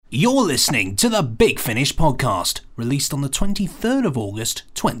You're listening to the Big Finish podcast, released on the 23rd of August,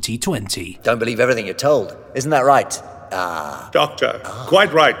 2020. Don't believe everything you're told. Isn't that right? Doctor,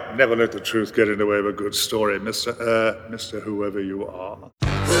 quite right. Never let the truth get in the way of a good story, Mr. Whoever you are.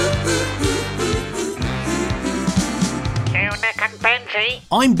 Nick and Benji.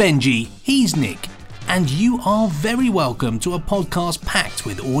 I'm Benji, he's Nick, and you are very welcome to a podcast packed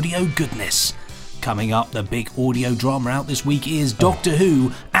with audio goodness. Coming up, the big audio drama out this week is Doctor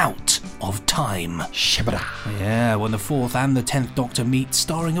Who Out of Time. Shibara. Yeah, when the 4th and the 10th Doctor meet,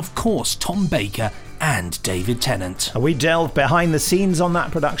 starring, of course, Tom Baker and David Tennant. We delve behind the scenes on that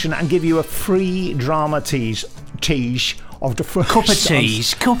production and give you a free drama tease of the first... Cup of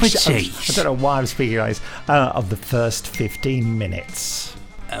tease. I don't know why I'm speaking like this. Of the first 15 minutes.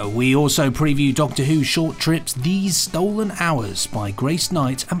 We also preview Doctor Who short trips These Stolen Hours by Grace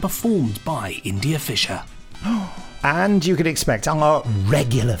Knight and performed by India Fisher. And you can expect our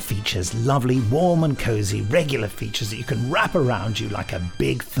regular features, lovely, warm and cosy regular features that you can wrap around you like a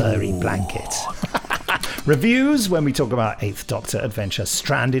big furry blanket. Reviews when we talk about 8th Doctor Adventure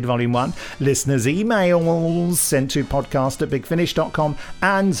Stranded Volume 1, listeners' emails sent to podcast@bigfinish.com,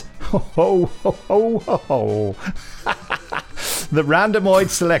 and the Randomoid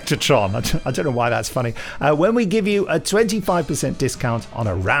Selectatron. I don't know why that's funny. When we give you a 25% discount on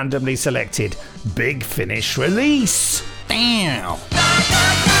a randomly selected Big Finish release. Damn.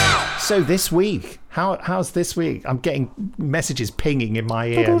 So this week, how's this week? I'm getting messages pinging in my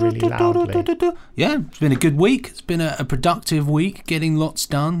ear really loudly. Yeah, it's been a good week. It's been a productive week, getting lots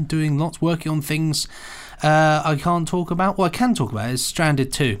done, doing lots, working on things I can't talk about. Well, I can talk about it. It's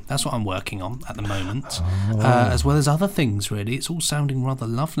Stranded 2. That's what I'm working on at the moment, as well as other things, really. It's all sounding rather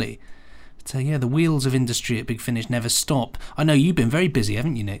lovely. So, yeah, the wheels of industry at Big Finish never stop. I know you've been very busy,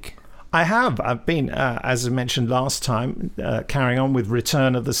 haven't you, Nick? I have. I've been, as I mentioned last time, carrying on with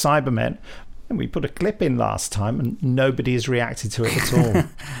Return of the Cybermen. And we put a clip in last time and nobody has reacted to it at all.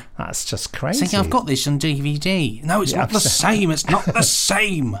 That's just crazy. Saying, I've got this on DVD. No, it's not the same. It's not the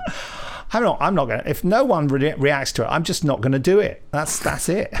same. I'm not going to. If no one reacts to it, I'm just not going to do it. That's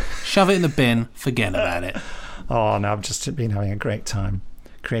it. Shove it in the bin. Forget about it. Oh, no, I've just been having a great time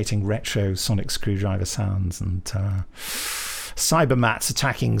creating retro sonic screwdriver sounds and Cybermats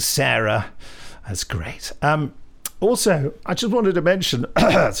attacking Sarah. That's great. Also, I just wanted to mention,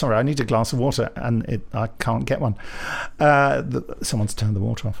 sorry, I need a glass of water and I can't get one. Someone's turned the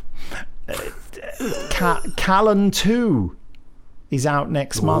water off. Callan 2 is out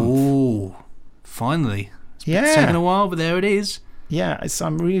next month. Oh, finally. It's been taken a while, but there it is. Yeah,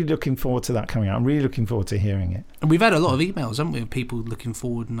 I'm really looking forward to that coming out. I'm really looking forward to hearing it. And we've had a lot of emails, haven't we, of people looking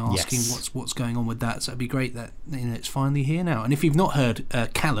forward and asking Yes. what's going on with that. So it'd be great that it's finally here now. And if you've not heard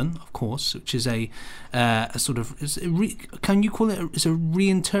Callan, of course, which is a sort of, can you call it? It's a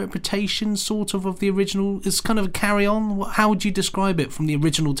reinterpretation sort of the original. It's kind of a carry on. How would you describe it from the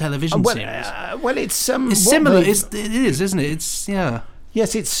original television series? Well, it's similar. It is, isn't it? It's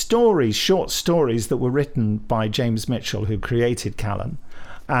Yes, it's short stories that were written by James Mitchell, who created Callan,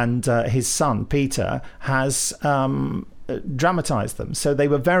 and his son, Peter, has dramatised them. So they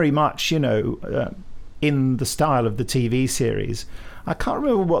were very much, in the style of the TV series. I can't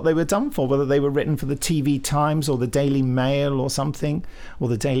remember what they were done for, whether they were written for the TV Times or the Daily Mail or something, or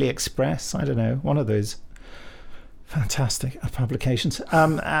the Daily Express. I don't know, one of those fantastic publications.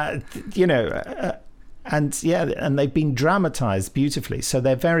 And they've been dramatised beautifully, so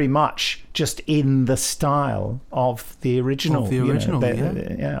they're very much just in the style of the original.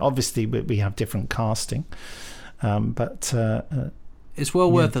 Obviously, we have different casting, but it's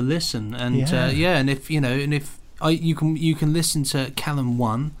well worth a listen. And you can listen to Callan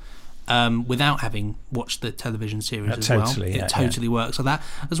 1 without having watched the television series as well. It totally works like that.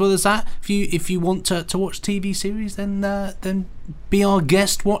 As well as that, if you want to watch TV series, then be our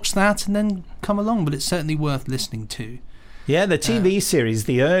guest, watch that, and then come along. But it's certainly worth listening to. Yeah, the TV series,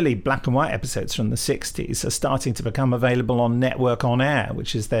 the early black and white episodes from the 60s, are starting to become available on Network On Air,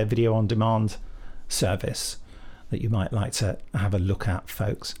 which is their video on demand service that you might like to have a look at,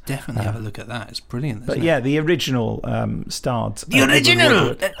 folks. Definitely have a look at that. It's brilliant. But yeah, the original starred... The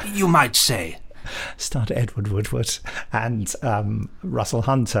original, you might say. Starred Edward Woodward and Russell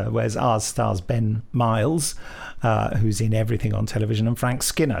Hunter, whereas ours stars Ben Miles, who's in everything on television, and Frank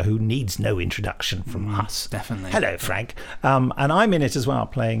Skinner, who needs no introduction from us. Definitely. Hello, Frank. And I'm in it as well,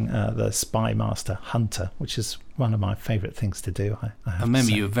 playing the spy master Hunter, which is one of my favourite things to do. I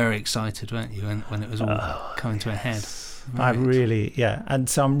remember you were very excited, weren't you, when it was all coming to a head. And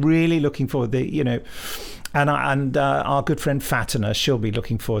so I'm really looking forward to, and our good friend Fatina, she'll be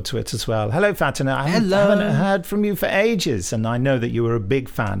looking forward to it as well. Hello, Fatina. I haven't heard from you for ages, and I know that you were a big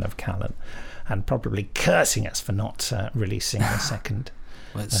fan of Callan, and probably cursing us for not releasing the second.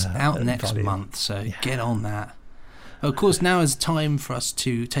 Well, it's out next month, so get on that. Of course, now is time for us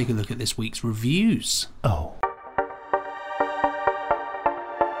to take a look at this week's reviews. Oh.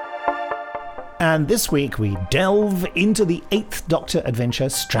 And this week we delve into the 8th Doctor adventure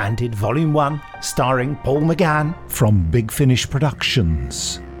Stranded Volume 1, starring Paul McGann from Big Finish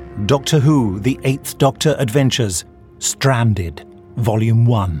Productions. Doctor Who, the 8th Doctor Adventures Stranded Volume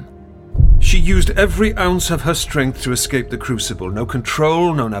 1. She used every ounce of her strength to escape the Crucible. No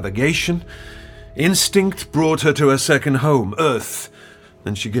control, no navigation. Instinct brought her to her second home, Earth.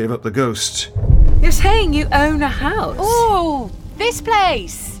 Then she gave up the ghost. You're saying you own a house? Oh, this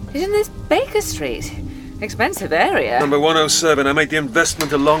place! Isn't this Baker Street? Expensive area. Number 107. I made the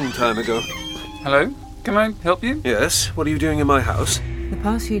investment a long time ago. Hello? Can I help you? Yes? What are you doing in my house? The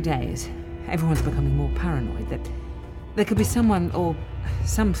past few days, everyone's becoming more paranoid that there could be someone or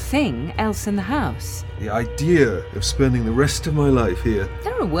something else in the house. The idea of spending the rest of my life here.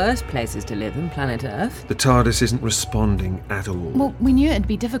 There are worse places to live than planet Earth. The TARDIS isn't responding at all. Well, we knew it'd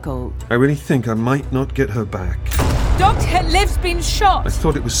be difficult. I really think I might not get her back. Dr. Liv's been shot! I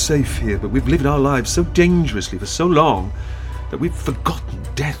thought it was safe here, but we've lived our lives so dangerously for so long that we've forgotten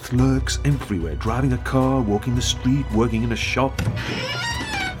death lurks everywhere. Driving a car, walking the street, working in a shop.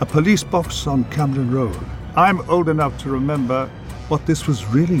 A police box on Camden Road. I'm old enough to remember what this was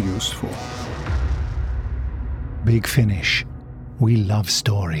really used for. Big Finish. We love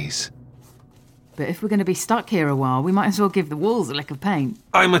stories. But if we're going to be stuck here a while, we might as well give the walls a lick of paint.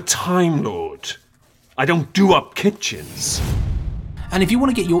 I'm a Time Lord. I don't do up kitchens. And if you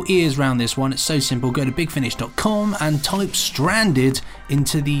want to get your ears round this one, it's so simple. Go to bigfinish.com and type Stranded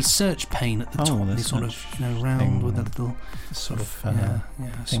into the search pane at the top. This sort of round with a little sort of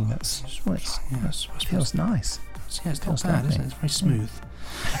thing that's feels nice. Yeah, it's not bad, isn't it? It's very smooth.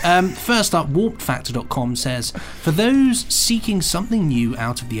 First up, warpedfactor.com says, for those seeking something new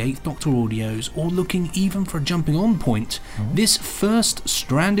out of the 8th Doctor audios or looking even for a jumping on point, this first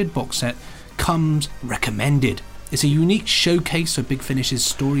Stranded box set comes recommended. It's a unique showcase of Big Finish's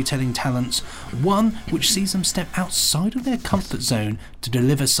storytelling talents, one which sees them step outside of their comfort zone to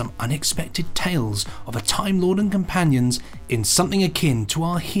deliver some unexpected tales of a Time Lord and companions in something akin to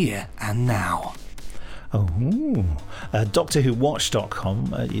our here and now. DoctorWhoWatch.com,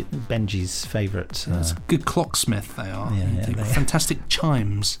 Benji's favourite. It's a good clocksmith they are. They fantastic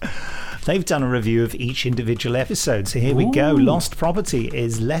chimes. They've done a review of each individual episode, so here we go. Lost Property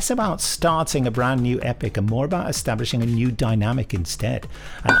is less about starting a brand new epic and more about establishing a new dynamic instead.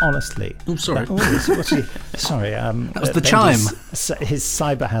 And honestly... sorry. Sorry. That was the chime. His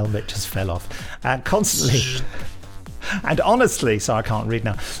cyber helmet just fell off. Constantly... And honestly, so I can't read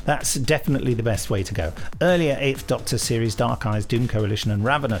now, that's definitely the best way to go. Earlier 8th Doctor series Dark Eyes, Doom Coalition and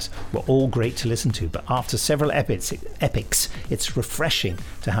Ravenous were all great to listen to, but after several epics, it's refreshing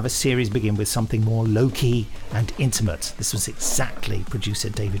to have a series begin with something more low-key and intimate. This was exactly producer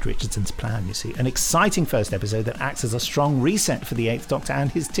David Richardson's plan, you see. An exciting first episode that acts as a strong reset for the 8th Doctor and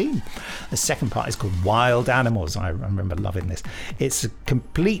his team. The second part is called Wild Animals. I remember loving this. It's a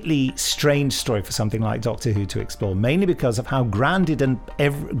completely strange story for something like Doctor Who to explore, mainly because of how grounded and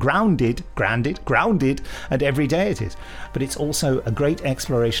everyday it is. But it's also a great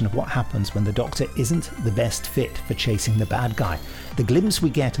exploration of what happens when the Doctor isn't the best fit for chasing the bad guy. The glimpse we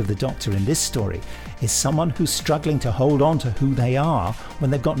get of the Doctor in this story is someone who's struggling to hold on to who they are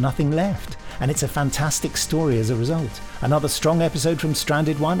when they've got nothing left. And it's a fantastic story as a result. Another strong episode from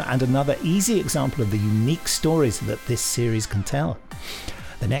Stranded 1 and another easy example of the unique stories that this series can tell.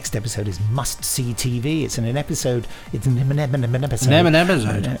 The next episode is must-see TV. It's an episode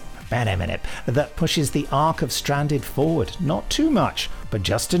that pushes the arc of Stranded forward. Not too much, but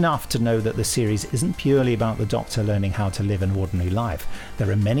just enough to know that the series isn't purely about the Doctor learning how to live an ordinary life. There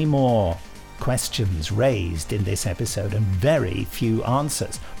are many more questions raised in this episode and very few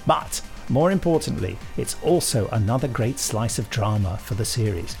answers. But more importantly, it's also another great slice of drama for the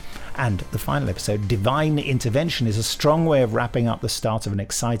series. And the final episode, Divine Intervention, is a strong way of wrapping up the start of an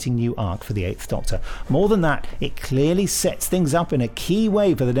exciting new arc for the 8th Doctor. More than that, it clearly sets things up in a key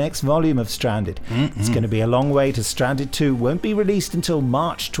way for the next volume of Stranded. It's going to be a long way to Stranded 2, won't be released until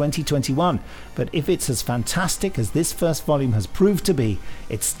March 2021. But if it's as fantastic as this first volume has proved to be,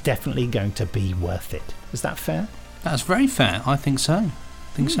 it's definitely going to be worth it. Is that fair? That's very fair, I think so.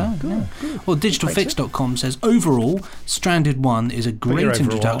 I think so. Yeah. Well, digitalfix.com says, overall, Stranded 1 is a great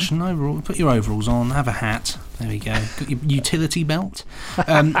introduction. Overall, put your overalls on, have a hat. There we go. Got your utility belt.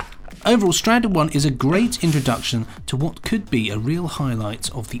 Overall, Stranded 1 is a great introduction to what could be a real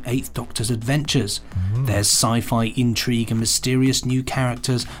highlight of the Eighth Doctor's adventures. There's sci-fi intrigue and mysterious new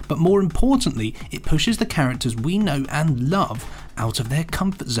characters, but more importantly, it pushes the characters we know and love out of their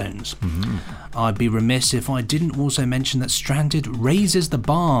comfort zones. I'd be remiss if I didn't also mention that Stranded raises the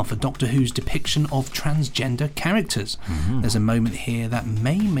bar for Doctor Who's depiction of transgender characters. There's a moment here that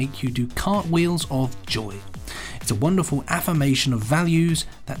may make you do cartwheels of joy. It's a wonderful affirmation of values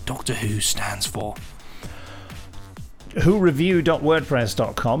that Doctor Who stands for.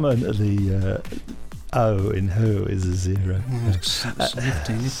 WhoReview.wordpress.com, and the O in Who is a 0. It's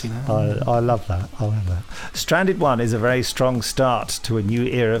nifty now. I love that. Stranded 1 is a very strong start to a new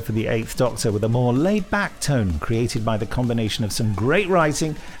era for the Eighth Doctor, with a more laid-back tone created by the combination of some great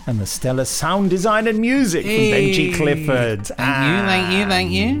writing and the stellar sound design and music from Benji Clifford.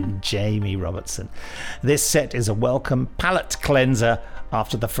 Thank you. Jamie Robertson. This set is a welcome palate cleanser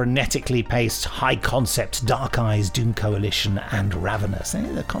after the frenetically paced, high-concept Dark Eyes, Doom Coalition and Ravenous.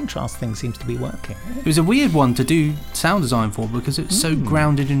 The contrast thing seems to be working. It was a weird one to do sound design for because it's so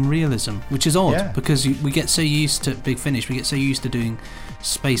grounded in realism, which is odd because we get so used to Big Finish, we get so used to doing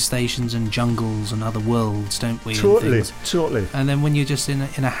space stations and jungles and other worlds, don't we? Totally. And then when you're just in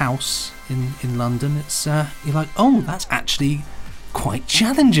a house in London, it's you're like, oh, that's actually quite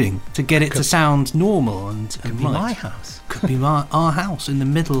challenging to get it to sound normal and Could be right. my house. Could be our house in the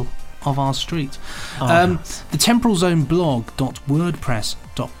middle of our street. The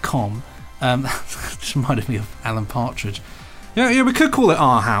temporalzoneblog.wordpress.com just reminded me of Alan Partridge. Yeah, we could call it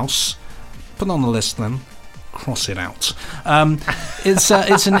our house. Put it on the list then. Cross it out.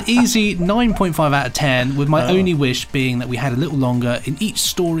 It's an easy 9.5 out of 10, with my only wish being that we had a little longer in each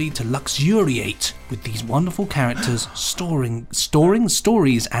story to luxuriate with these wonderful characters, storing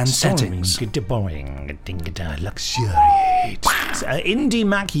stories and settings. Luxuriate.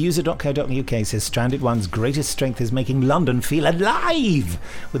 IndieMacUser.co.uk says Stranded 1's greatest strength is making London feel alive,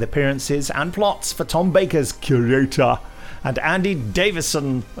 with appearances and plots for Tom Baker's curator and Andy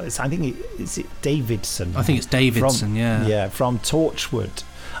Davison. Is it Davidson? I think it's Davidson, from Torchwood.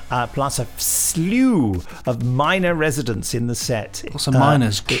 Plus a slew of minor residents in the set. Lots of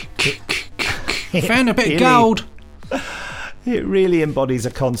miners. Found a bit of gold. It really embodies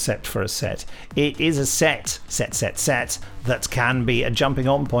a concept for a set. It is a set that can be a jumping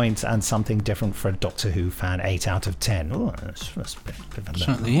on point and something different for a Doctor Who fan. 8 out of 10. Oh, that's a bit of a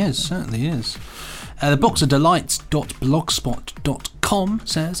certainly is. The boxofdelights.blogspot.com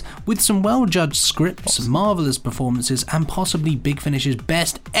says, with some well-judged scripts, marvellous performances, and possibly Big Finish's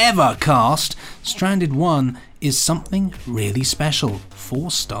best ever cast, Stranded 1 is something really special.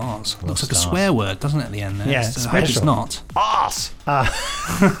 4 stars. Looks like a swear word, doesn't it, at the end there? Yeah, I hope it's not. Arse!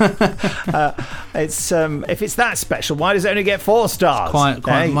 If it's that special, why does it only get 4 stars? Quite.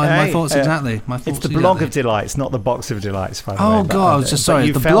 My thoughts exactly. It's the blog of delights, not the box of delights. By the way. Oh God, I was just sorry.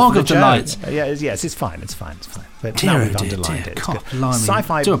 The blog of delights. Yes, it's fine. But dear, now we've underlined it. God,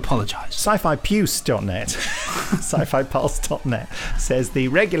 blimey, do apologise. Sci-Fi-Puce.net, Sci-Fi-Pulse.net says the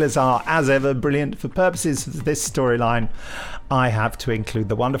regulars are, as ever, brilliant. For purposes of this storyline, I have to include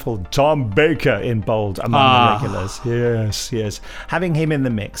the wonderful Tom Baker in bold among the regulars. Yes. Having him in the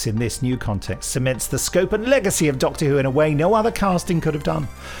mix in this new context cements the scope and legacy of Doctor Who in a way no other casting could have done.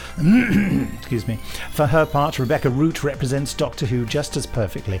 Excuse me. For her part, Rebecca Root represents Doctor Who just as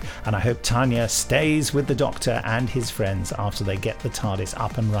perfectly, and I hope Tanya stays with the Doctor and his friends after they get the TARDIS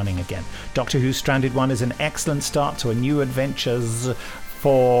up and running again. Doctor Who Stranded 1 is an excellent start to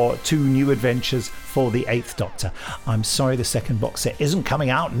two new adventures for the Eighth Doctor. I'm sorry the second box set isn't coming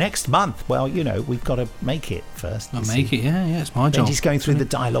out next month. Well, we've got to make it first. I'll make it, yeah, it's my job. Benji's going through the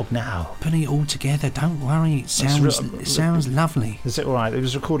dialogue now. Putting it all together, don't worry, it sounds lovely. Is it all right? It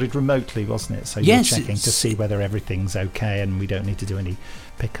was recorded remotely, wasn't it? So you're checking to see whether everything's okay and we don't need to do any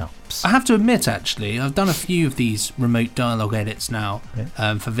pickups. I have to admit, actually, I've done a few of these remote dialogue edits now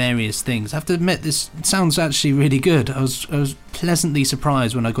for various things. I have to admit, this sounds actually really good. I was pleasantly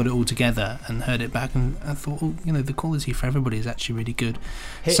surprised when I got it all together and heard it back, and I thought, the quality for everybody is actually really good.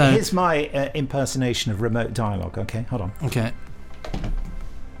 Here's my impersonation of remote dialogue. Okay, hold on. Okay.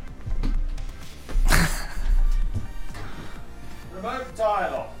 Remote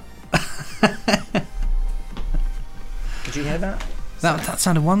dialogue. Did you hear that? That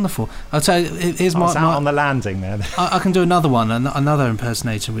sounded wonderful. I'll tell you, here's my on the landing there. I can do another one, another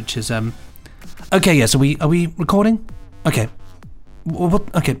impersonator, which is okay. Yes, are we recording? Okay.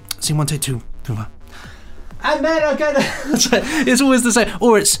 Okay. Scene 1, take 2. And then I go to... It's always the same.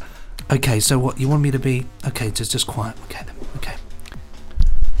 Or it's, okay, so what, you want me to be, okay, just quiet. Okay, then, okay.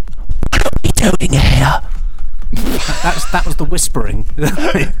 What are we doing here? That was the whispering.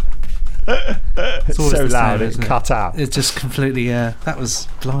 It's so loud, same, it's cut out. It's just completely, that was,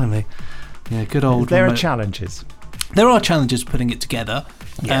 blimey. Yeah, good old... There are challenges. There are challenges putting it together.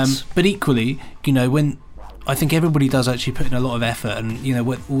 Yes. But equally, when... I think everybody does actually put in a lot of effort, and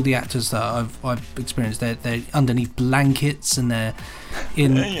with all the actors that I've experienced, they're underneath blankets and they're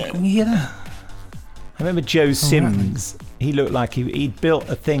in. I remember Joe Sims. He looked like he'd built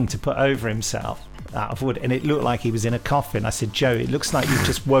a thing to put over himself out of wood, and it looked like he was in a coffin. I said, Joe, it looks like you've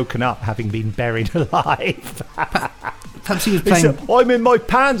just woken up having been buried alive. Perhaps he was playing. He said, I'm in my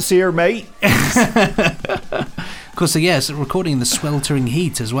pants here, mate. Of course, yes, recording in the sweltering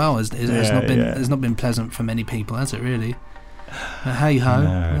heat as well has not been pleasant for many people, has it really? Hey ho,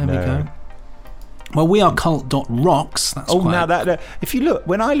 there we go. Well, wearecult.rocks. That's now that if you look,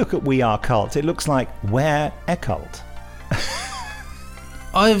 when I look at We Are Cult, it looks like Where a Cult.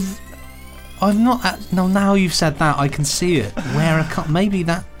 I've not. No, now you've said that, I can see it. Where a cult? Maybe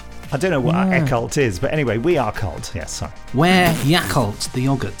that. I don't know what a cult is, but anyway, We Are Cult. Yes, sorry. Where Yakult, the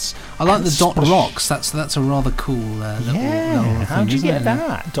yogurts. I like the dot rocks. That's a rather cool little how did you get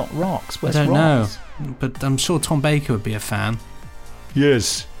that? Dot rocks. Where's rocks? Know, but I'm sure Tom Baker would be a fan.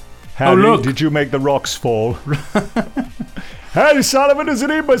 Yes. Harry, did you make the rocks fall? Harry Sullivan is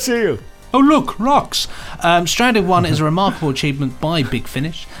an imbecile. Oh look, rocks! Stranded 1 is a remarkable achievement by Big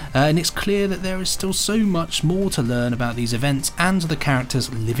Finish, and it's clear that there is still so much more to learn about these events and the characters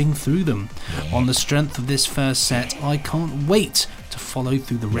living through them. On the strength of this first set, I can't wait to follow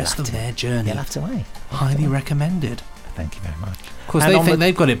through the rest of their journey. You'll have to wait. Highly recommended. Thank you very much. Of course, they think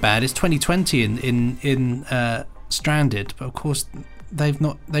they've got it bad. It's 2020 in Stranded, but of course they've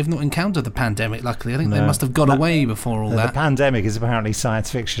not encountered the pandemic. Luckily, I think they must have got away before all that. The pandemic is apparently science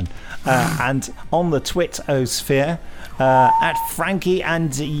fiction. And on the Twitosphere, at Frankie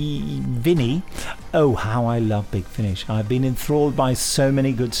and Vinny, oh how I love Big Finish. I've been enthralled by so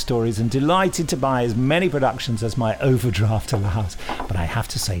many good stories and delighted to buy as many productions as my overdraft allows. But I have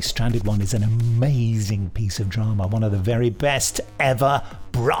to say, Stranded 1 is an amazing piece of drama, one of the very best ever.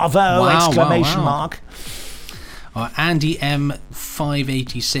 Bravo! Exclamation mark. Andy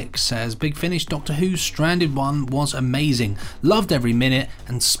M586 says, Big Finish Doctor Who Stranded 1 was amazing. Loved every minute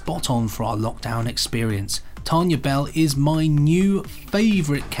and spot on for our lockdown experience. Tanya Bell is my new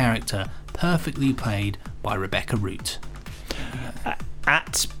favourite character, perfectly played by Rebecca Root.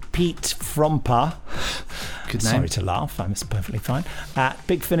 At Pete Fromper. Good name. Sorry to laugh, it's perfectly fine. At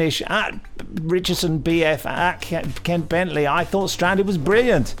Big Finish, at Richardson BF, at Ken Bentley, I thought Stranded was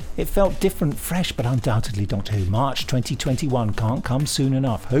brilliant. It felt different, fresh, but undoubtedly Doctor Who. March 2021 can't come soon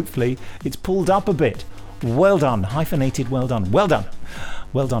enough. Hopefully it's pulled up a bit. Well done, hyphenated well done. Well done.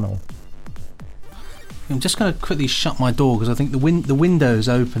 Well done all. I'm just going to quickly shut my door because I think the window's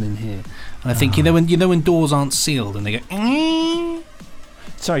open in here. And I think, you know when doors aren't sealed and they go...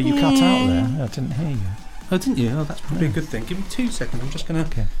 Sorry, you cut out there. I didn't hear you. Oh, didn't you? Oh, that's probably a good thing. Give me 2 seconds. I'm just going to...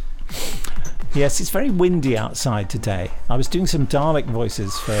 Okay. Yes, it's very windy outside today. I was doing some Dalek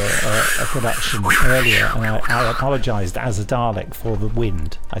voices for a production earlier, and I apologised as a Dalek for the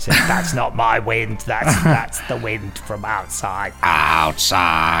wind. I said, that's not my wind. That's the wind from outside.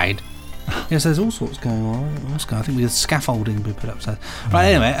 Outside. Yes, there's all sorts going on. I think we had scaffolding we put upstairs. Right,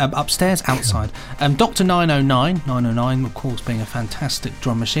 anyway, upstairs, outside. Dr. 909, of course, being a fantastic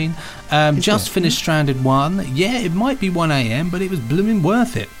drum machine. Just finished Stranded 1. Yeah, it might be 1 a.m, but it was blooming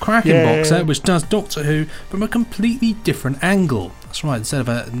worth it. Cracking box set, which does Doctor Who from a completely different angle. That's right, instead of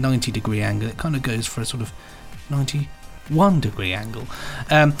a 90-degree angle, it kind of goes for a sort of 91-degree angle,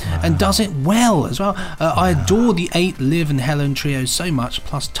 and does it well as well. I adore the 8, Liv and Helen trio so much,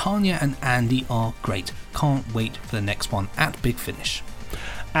 plus Tanya and Andy are great. Can't wait for the next one. At Big Finish.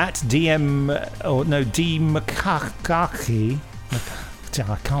 At D Makaki.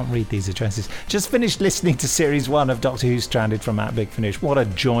 I can't read these addresses. Just finished listening to Series 1 of Doctor Who Stranded from At Big Finish. What a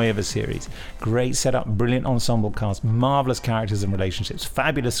joy of a series. Great setup, brilliant ensemble cast, marvellous characters and relationships,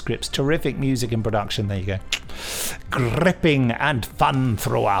 fabulous scripts, terrific music and production. There you go. Gripping and fun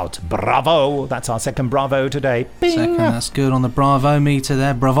throughout. Bravo. That's our second bravo today. Bing. Second, that's good on the bravo meter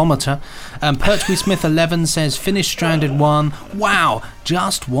there, bravometer. Pertwee Smith 11 says, finished Stranded 1. Wow,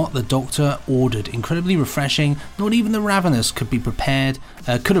 just what the Doctor ordered. Incredibly refreshing. Not even the Ravenous could have prepared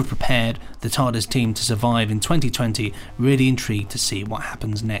the TARDIS team to survive in 2020. Really intrigued to see what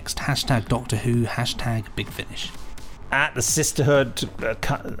happens next. Hashtag Doctor Who, hashtag Big Finish. At the Sisterhood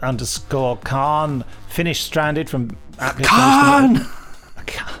 _Khan, finished Stranded from... Khan!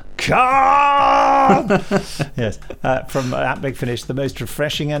 Khan! Yes, from at Big Finish, the most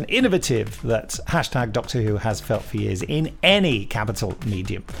refreshing and innovative that hashtag Doctor Who has felt for years in any capital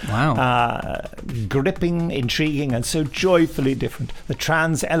medium. Wow. Gripping, intriguing, and so joyfully different. The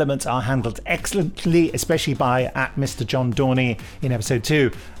trans elements are handled excellently, especially by at Mr. John Dorney in episode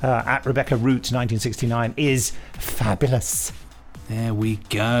 2. At Rebecca Root 1969 is fabulous. There we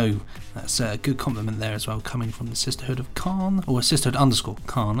go. That's a good compliment there as well, coming from the Sisterhood of Khan, or Sisterhood _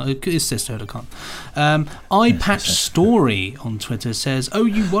 Khan. It is Sisterhood of Khan. Eye Patch Story on Twitter says, "Oh,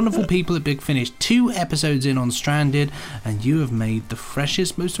 you wonderful people at Big Finish, 2 episodes in on Stranded, and you have made the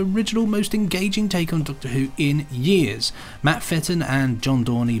freshest, most original, most engaging take on Doctor Who in years. Matt Fitton and John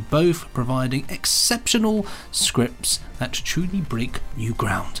Dorney both providing exceptional scripts that truly break new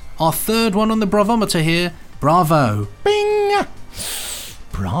ground. Our 3rd one on the Bravometer here. Bravo." Bing!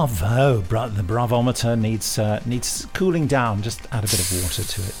 Bravo! The bravometer needs cooling down. Just add a bit of water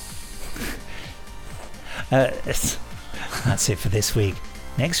to it. That's it for this week.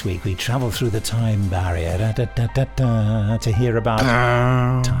 Next week we travel through the time barrier to hear about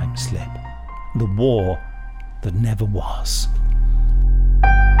time slip, the war that never was.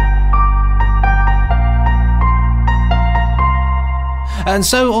 And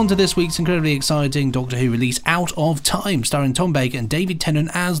so on to this week's incredibly exciting Doctor Who release, Out of Time, starring Tom Baker and David Tennant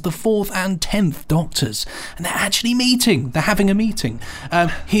as the 4th and 10th Doctors. And they're actually meeting. They're having a meeting.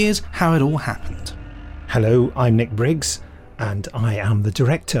 Here's how it all happened. Hello, I'm Nick Briggs, and I am the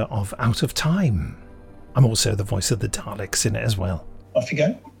director of Out of Time. I'm also the voice of the Daleks in it as well. Off you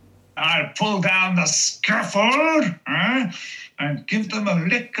go. I'll pull down the scaffold and give them a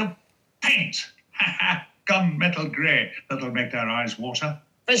lick of paint. Gunmetal grey. That'll make their eyes water.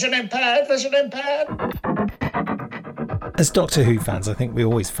 Vision impaired, vision impaired. As Doctor Who fans, I think we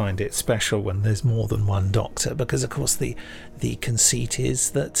always find it special when there's more than one Doctor, because of course the conceit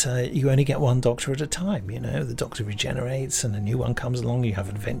is that you only get one Doctor at a time. You know, the Doctor regenerates and a new one comes along, you have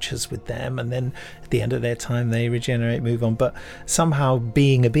adventures with them, and then at the end of their time they regenerate, move on. But somehow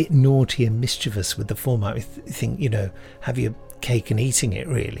being a bit naughty and mischievous with the format, I think, you know, have your cake and eating it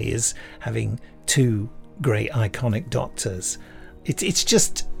really, is having 2 great iconic Doctors. It's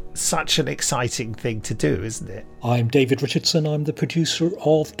just such an exciting thing to do, isn't it? I'm David Richardson. I'm the producer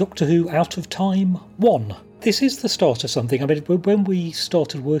of Doctor Who Out of Time 1. This is the start of something. I mean, when we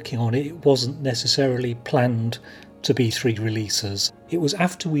started working on it, it wasn't necessarily planned to be 3 releases. It was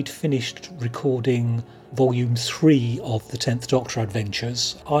after we'd finished recording Volume 3 of the 10th Doctor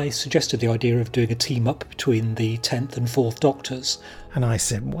Adventures. I suggested the idea of doing a team-up between the 10th and 4th Doctors. And I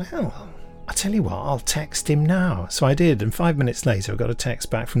said, well, I tell you what, I'll text him now. So I did, and 5 minutes later I got a text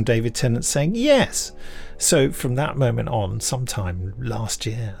back from David Tennant saying yes. So from that moment on, sometime last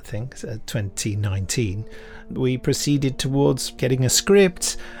year, I think, 2019, we proceeded towards getting a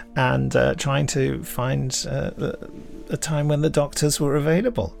script and trying to find a time when the Doctors were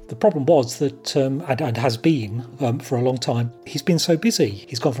available. The problem was that, and has been for a long time, he's been so busy.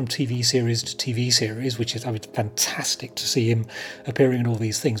 He's gone from TV series to TV series, which is, I mean, fantastic to see him appearing in all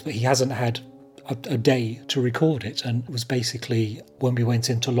these things, but he hasn't had a day to record it. And it was basically when we went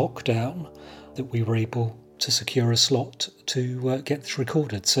into lockdown that we were able to secure a slot to get this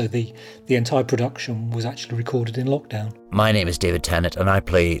recorded. So the entire production was actually recorded in lockdown. My name is David Tennant and I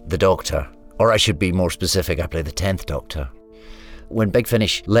play the Doctor. Or I should be more specific, I play the 10th Doctor. When Big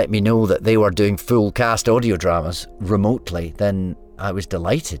Finish let me know that they were doing full cast audio dramas remotely, then I was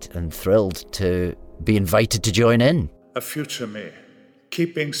delighted and thrilled to be invited to join in. A future me,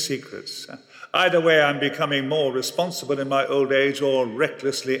 keeping secrets. Either way, I'm becoming more responsible in my old age or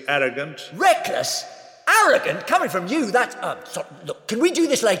recklessly arrogant. Reckless? Arrogant? Coming from you, that's... look, can we do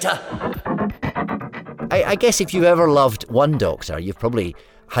this later? I guess if you've ever loved one Doctor, you've probably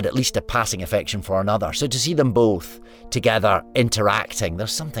had at least a passing affection for another. So to see them both together interacting,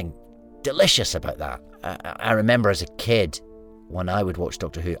 there's something delicious about that. I remember as a kid, when I would watch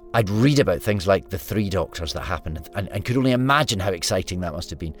Doctor Who, I'd read about things like the 3 Doctors that happened and could only imagine how exciting that must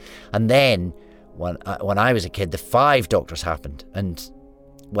have been. And then, when I was a kid, the 5 Doctors happened. And,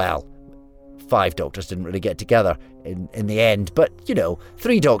 well, 5 Doctors didn't really get together in the end. But, you know,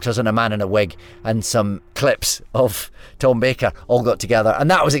 3 Doctors and a man in a wig and some clips of Tom Baker all got together.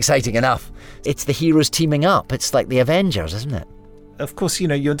 And that was exciting enough. It's the heroes teaming up. It's like the Avengers, isn't it? Of course, you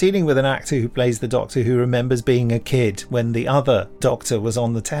know, you're dealing with an actor who plays the Doctor who remembers being a kid when the other Doctor was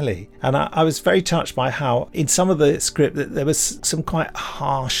on the telly. And I was very touched by how in some of the script that there was some quite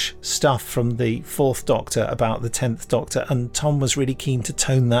harsh stuff from the 4th Doctor about the 10th Doctor, and Tom was really keen to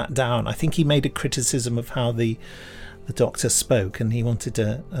tone that down. I think he made a criticism of how the Doctor spoke, and he wanted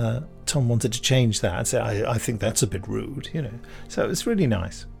to Tom wanted to change that and say, I think that's a bit rude, you know. So it was really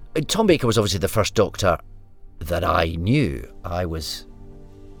nice. Tom Baker was obviously the first Doctor that I knew. I was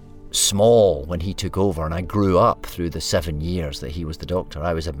small when he took over, and I grew up through the 7 years that he was the Doctor.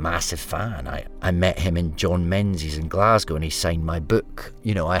 I was a massive fan. I met him in John Menzies in Glasgow, and he signed my book.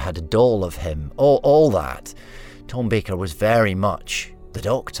 You know, I had a doll of him, all that. Tom Baker was very much the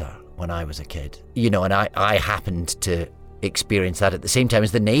Doctor when I was a kid. You know, and I happened to experience that at the same time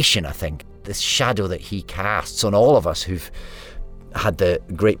as the nation, I think. The shadow that he casts on all of us who've had the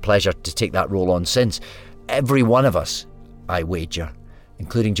great pleasure to take that role on since. Every one of us, I wager,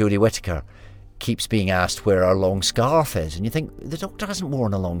 including Jodie Whittaker, keeps being asked where our long scarf is. And you think, the Doctor hasn't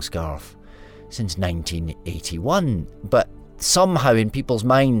worn a long scarf since 1981. But somehow in people's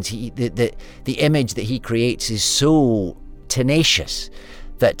minds, the image that he creates is so tenacious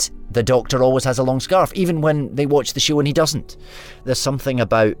that the Doctor always has a long scarf, even when they watch the show and he doesn't. There's something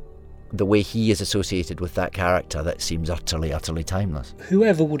about the way he is associated with that character that seems utterly, utterly timeless.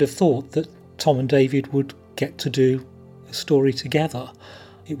 Whoever would have thought that Tom and David would get to do a story together?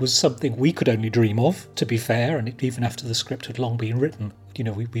 It was something we could only dream of, to be fair, and even after the script had long been written, you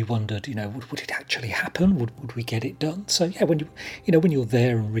know, we wondered, you know, would it actually happen? Would we get it done? So yeah, when you're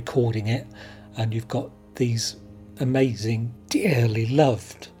there and recording it, and you've got these amazing, dearly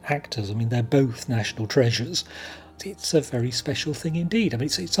loved actors, I mean, they're both national treasures. It's a very special thing indeed. I mean,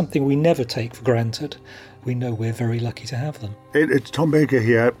 it's something we never take for granted. We know we're very lucky to have them. It's Tom Baker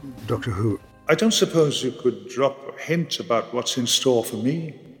here, Doctor Who. I don't suppose you could drop a hint about what's in store for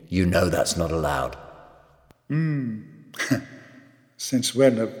me? You know that's not allowed. Since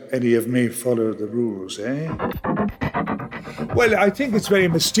when have any of me followed the rules, eh? Well, I think it's very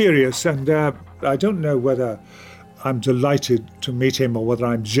mysterious, and I don't know whether I'm delighted to meet him or whether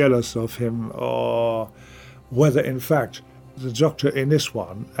I'm jealous of him or whether, in fact, the Doctor in this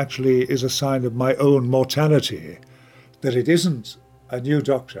one actually is a sign of my own mortality, that it isn't a new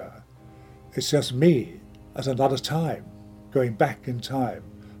Doctor. It's just me at another time, going back in time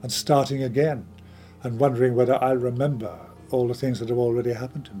and starting again and wondering whether I'll remember all the things that have already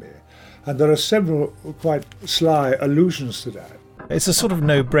happened to me. And there are several quite sly allusions to that. It's a sort of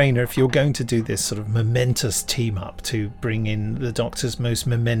no-brainer if you're going to do this sort of momentous team-up to bring in the Doctor's most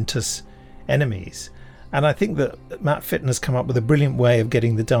momentous enemies. And I think that Matt Fitton has come up with a brilliant way of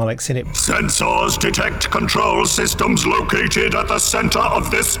getting the Daleks in it. Sensors detect control systems located at the center of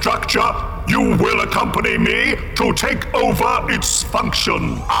this structure. You will accompany me to take over its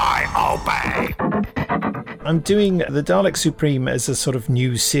function. I obey. I'm doing the Dalek Supreme as a sort of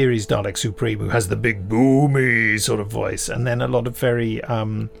new series Dalek Supreme who has the big boomy sort of voice, and then a lot of very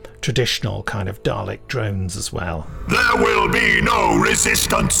traditional kind of Dalek drones as well. There will be no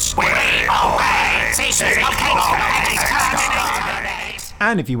resistance. We obey.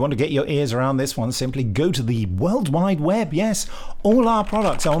 And if you want to get your ears around this one, simply go to the World Wide Web. Yes, all our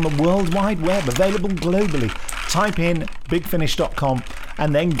products are on the World Wide Web, available globally. Type in bigfinish.com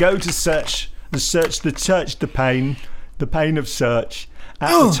and then go to the pain of search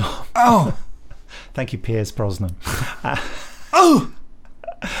at the top. Thank you, Piers Brosnan.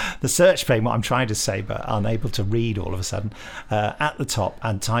 The search pane, what I'm trying to say but unable to read all of a sudden, at the top,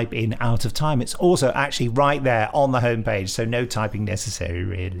 and type in Out of Time. It's also actually right there on the homepage, so no typing necessary,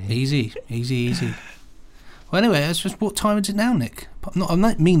 really. Easy. Well, anyway, it's just, what time is it now, Nick? I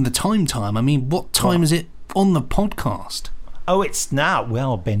don't mean the time. I mean, what time is it on the podcast? Oh, it's now.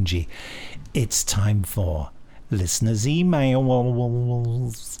 Well, Benji, it's time for listeners'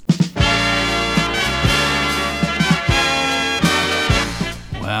 emails.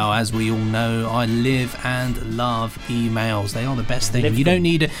 Well, as we all know, I live and love emails. They are the best thing. You don't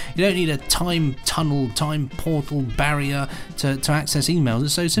need a time tunnel, time portal barrier to access emails.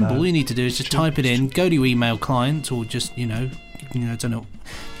 It's so simple. All you need to do is just type it in, go to your email client, or just I don't know.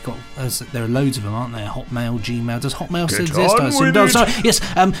 There are loads of them, aren't there? Hotmail, Gmail. Does Hotmail still exist? Yes.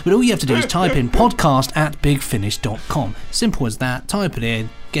 But all you have to do is type in podcast@bigfinish.com. Simple as that. Type it in,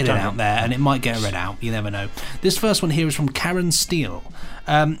 get it out there, and it might get read out. You never know. This first one here is from Karen Steele.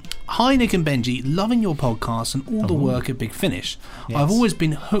 Hi Nick and Benji, loving your podcast and all the work at Big Finish. Yes. I've always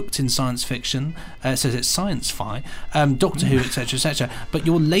been hooked in science fiction. It says it's science-fi, Doctor Who, etc, etc. But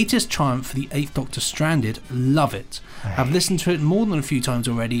your latest triumph for the 8th Doctor Stranded, love it. I've listened to it more than a few times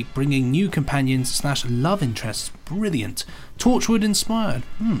already, bringing new companions / love interests. Brilliant. Torchwood inspired.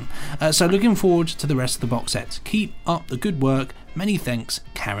 So looking forward to the rest of the box set. Keep up the good work. Many thanks,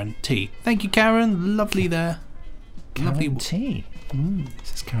 Karen T. Thank you, Karen. Lovely there. Karen T.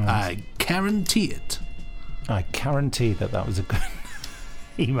 This is Karen. I guarantee it. I guarantee that was a good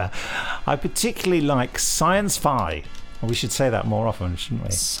email. I particularly like science-fi. Well, we should say that more often, shouldn't we?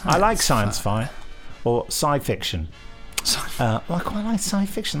 I like science-fi or sci-fiction. I quite like sci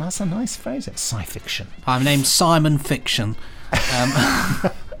fiction. That's a nice phrase. It's sci fiction. I'm named Simon Fiction.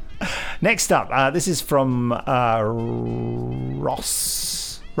 Next up, this is from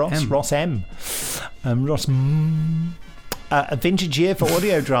Ross M. Ross M. A vintage year for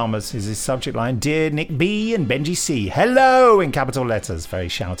audio dramas is his subject line. Dear Nick B and Benji C. Hello in capital letters. Very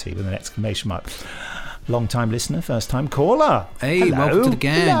shouty with an exclamation mark. Long time listener, first time caller. Hey, hello. welcome to the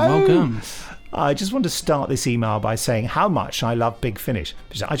gang. Hello. Welcome. I just want to start this email by saying how much I love Big Finish.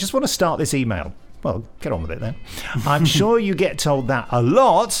 I just want to start this email. Well, get on with it then. I'm sure you get told that a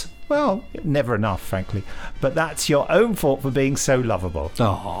lot. Well, never enough, frankly. But that's your own fault for being so lovable.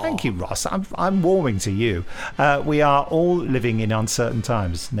 Aww. Thank you, Ross. I'm warming to you. We are all living in uncertain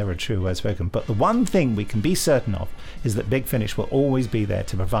times. Never a true word spoken. But the one thing we can be certain of is that Big Finish will always be there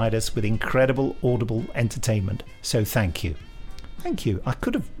to provide us with incredible audible entertainment. So thank you. Thank you. I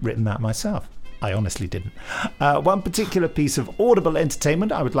could have written that myself. I honestly didn't. One particular piece of audible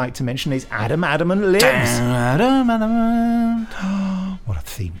entertainment I would like to mention is Adam and Lives. Adam. What a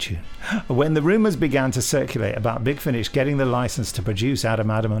theme tune. When the rumours began to circulate about Big Finish getting the licence to produce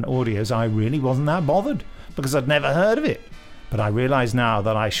Adam and Audios, I really wasn't that bothered because I'd never heard of it. But I realise now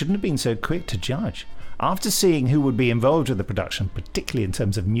that I shouldn't have been so quick to judge. After seeing who would be involved with the production, particularly in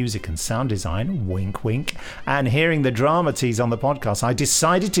terms of music and sound design, wink wink, and hearing the drama tease on the podcast, I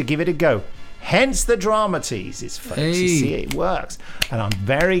decided to give it a go. Hence the drama teases, folks. Hey. You see, it works. And I'm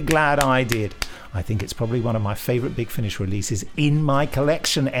very glad I did. I think it's probably one of my favourite Big Finish releases in my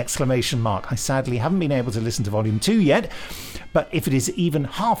collection, ! I sadly haven't been able to listen to Volume 2 yet, but if it is even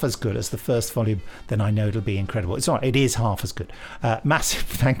half as good as the first volume, then I know it'll be incredible. It's not, it is half as good. Massive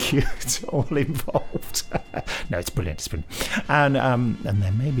thank you to all involved. No, it's brilliant, it's brilliant. And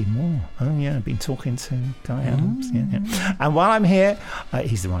there may be more. Oh yeah, I've been talking to Guy Adams. Yeah. And while I'm here,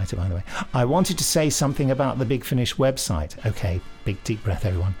 he's the writer, by the way, I wanted to say something about the Big Finish website. Okay, big deep breath,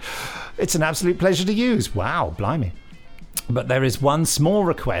 everyone. It's an absolute pleasure to use. Wow, blimey. But there is one small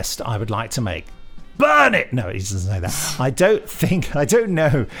request I would like to make. Burn it! No, he doesn't say that. I don't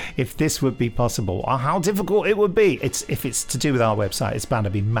know if this would be possible or how difficult it would be. If it's to do with our website, it's bound to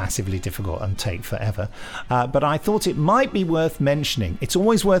be massively difficult and take forever. But I thought it might be worth mentioning. It's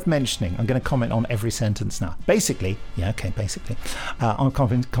always worth mentioning. I'm going to comment on every sentence now. Basically. I'm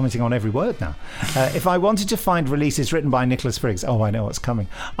commenting on every word now. If I wanted to find releases written by Nicholas Briggs, I know what's coming,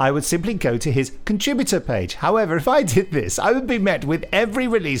 I would simply go to his contributor page. However, if I did this, I would be met with every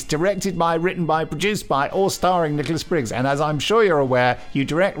release directed by, written by, produced by or starring Nicholas Briggs, and as I'm sure you're aware, you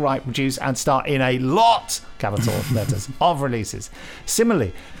direct, write, produce and star in a lot, capital letters, of releases.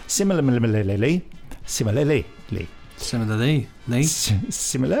 Similarly,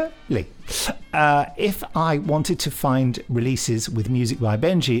 if I wanted to find releases with music by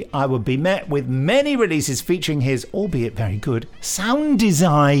Benji, I would be met with many releases featuring his, albeit very good, sound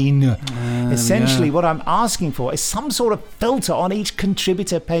design. Essentially, what I'm asking for is some sort of filter on each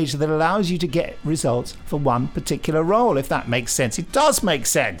contributor page that allows you to get results for one particular role, if that makes sense. It does make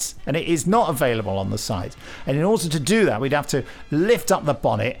sense, and it is not available on the site. And in order to do that, we'd have to lift up the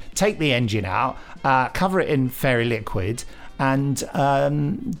bonnet, take the engine out, cover it in fairy liquid, and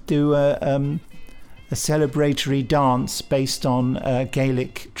do a celebratory dance based on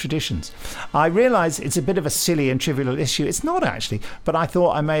Gaelic traditions. I realise it's a bit of a silly and trivial issue. It's not actually, but I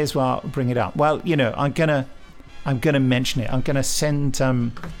thought I may as well bring it up. Well, I'm gonna mention it. I'm gonna send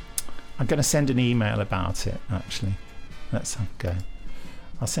an email about it. Actually, let's have a go.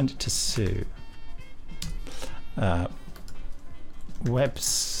 I'll send it to Sue.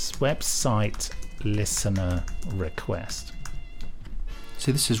 Website listener request.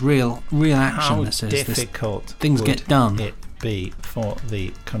 See, this is real action. How this is difficult things get done. It be for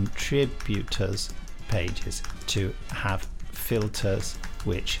the contributors pages to have filters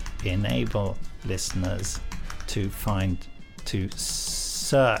which enable listeners to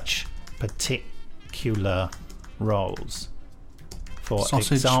search particular roles. For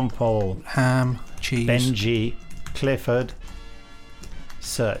sausage, example, ham, cheese, Benji, Clifford,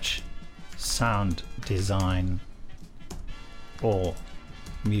 search sound design or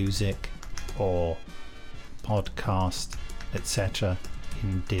music or podcast, etc.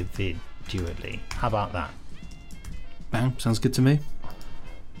 individually. How about that? Bang, sounds good to me.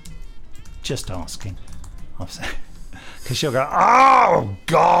 Just asking. Because she'll go, oh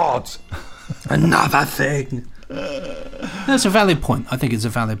God, another thing. That's a valid point. I think it's a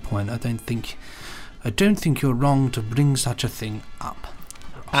valid point. I don't think you're wrong to bring such a thing up.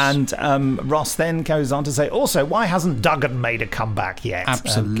 And Ross then goes on to say, also, why hasn't Duggan made a comeback yet?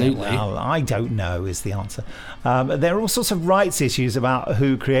 Absolutely. Well, I don't know is the answer. There are all sorts of rights issues about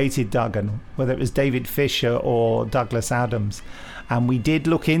who created Duggan, whether it was David Fisher or Douglas Adams. And we did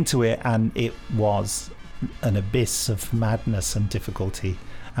look into it, and it was an abyss of madness and difficulty.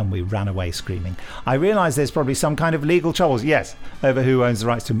 And we ran away screaming. I realise there's probably some kind of legal troubles, yes, over who owns the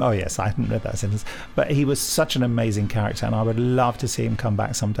rights to him. Oh, yes, I hadn't read that sentence. But he was such an amazing character, and I would love to see him come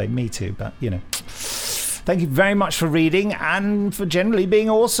back someday. Me too, but, Thank you very much for reading and for generally being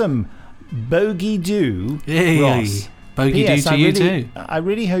awesome. Bogey Do, Ross. Bogey Do to you too. I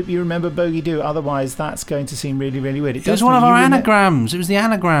really hope you remember Bogey Do, otherwise that's going to seem really, really weird. It was one of our anagrams. It was the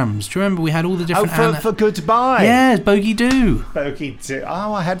anagrams. Do you remember we had all the different... for goodbye. Yes, Bogey Do. Bogey Do.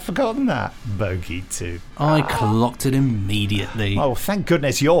 Oh, I had forgotten that. Bogey Do. I clocked it immediately. Oh, thank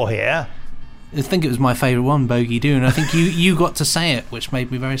goodness you're here. I think it was my favourite one, Bogey Do, and I think you got to say it, which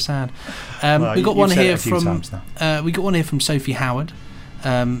made me very sad. We got one here from Sophie Howard.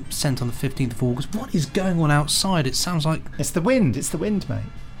 Sent on the 15th of August. What is going on outside? It sounds like... It's the wind, mate.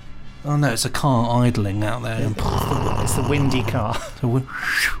 Oh no, it's a car idling out there. It's the windy car.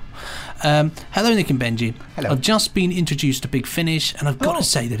 Hello Nick and Benji. Hello. I've just been introduced to Big Finish and I've got to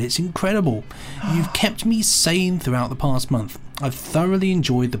say that it's incredible. You've kept me sane throughout the past month. I've thoroughly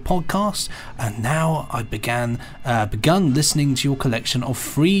enjoyed the podcast and now I've begun listening to your collection of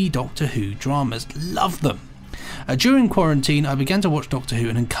free Doctor Who dramas. Love them. During quarantine, I began to watch Doctor Who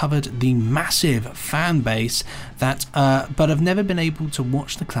and uncovered the massive fan base but I've never been able to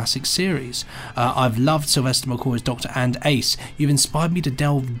watch the classic series. I've loved Sylvester McCoy's Doctor and Ace. You've inspired me to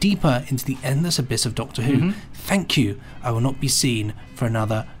delve deeper into the endless abyss of Doctor Who. Mm-hmm. Thank you. I will not be seen for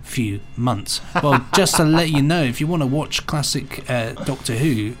another few months. Well, just to let you know, if you want to watch classic Doctor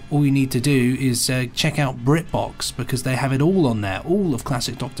Who, all you need to do is check out BritBox, because they have it all on there, all of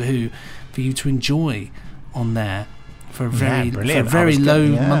classic Doctor Who, for you to enjoy on there for a very low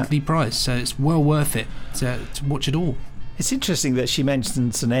monthly price. So it's well worth it to watch it all. It's interesting that she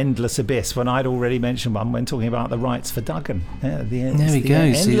mentions an endless abyss when I'd already mentioned one when talking about the rights for Duggan. Yeah, the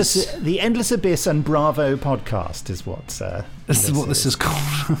Endless Abyss and Bravo podcast is what this is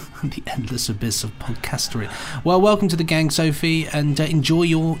called. The Endless Abyss of podcastery. Well, welcome to the gang, Sophie, and enjoy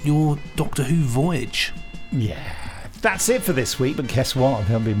your Doctor Who voyage. Yeah. That's it for this week, but guess what?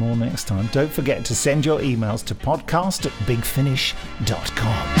 There'll be more next time. Don't forget to send your emails to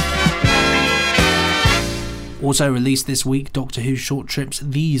podcast@bigfinish.com. Also released this week, Doctor Who short trips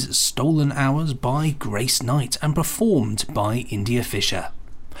These Stolen Hours by Grace Knight and performed by India Fisher.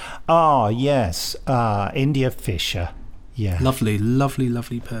 Ah, yes. India Fisher. Yeah. Lovely, lovely,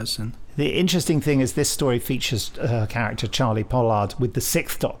 lovely person. The interesting thing is this story features her character Charlie Pollard with the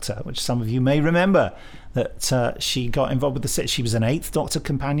 6th Doctor, which some of you may remember. That she got involved with she was an 8th Doctor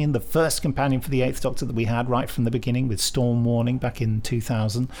companion, the first companion for the 8th Doctor that we had right from the beginning with Storm Warning back in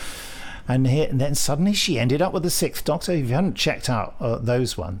 2000. And then suddenly she ended up with the 6th Doctor. If you haven't checked out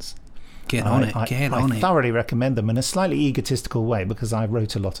those ones, get on it. I thoroughly recommend them in a slightly egotistical way because I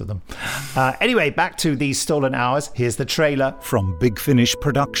wrote a lot of them. Anyway, back to These Stolen Hours. Here's the trailer from Big Finish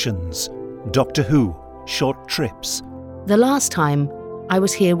Productions. Doctor Who Short Trips. The last time I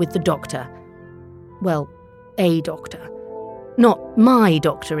was here with the Doctor. Well, a doctor. Not my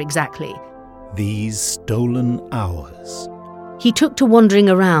doctor exactly. These Stolen Hours. He took to wandering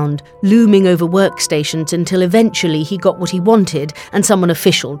around, looming over workstations until eventually he got what he wanted and someone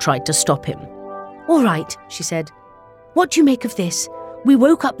official tried to stop him. "All right," she said. "What do you make of this? We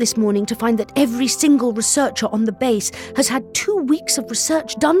woke up this morning to find that every single researcher on the base has had 2 weeks of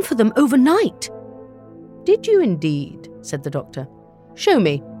research done for them overnight." "Did you indeed?" said the doctor. "Show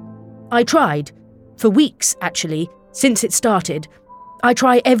me." "I tried. For weeks, actually, since it started. I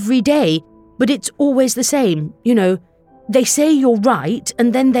try every day, but it's always the same, you know. They say you're right,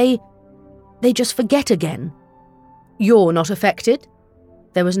 and then they just forget again." "You're not affected?"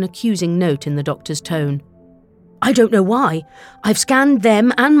 There was an accusing note in the doctor's tone. "I don't know why. I've scanned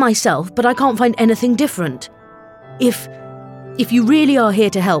them and myself, but I can't find anything different. If you really are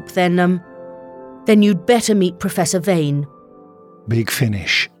here to help, then you'd better meet Professor Vane." Big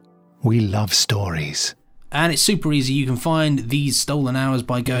Finish. We love stories. And it's super easy. You can find These Stolen Hours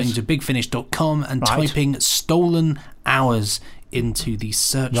by going to bigfinish.com and typing Stolen Hours into the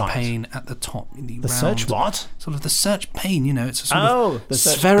search pane at the top. The search what? Sort of the search pane, you know. It's a sort of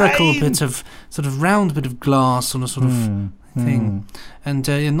spherical bit of, sort of round bit of glass on a sort of thing. And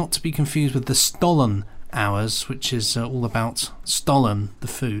not to be confused with the Stolen Hours, which is all about Stollen, the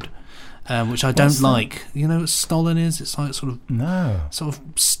food. Which I don't like. You know what Stollen is? It's like sort of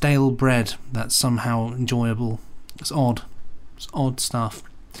stale bread that's somehow enjoyable. It's odd. It's odd stuff.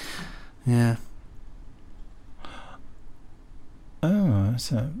 Yeah. Oh,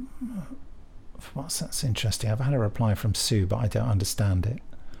 so that's interesting. I've had a reply from Sue, but I don't understand it.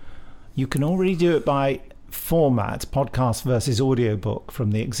 You can already do it by format, podcast versus audiobook,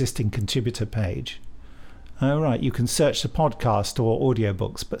 from the existing contributor page. Oh, right. You can search the podcast or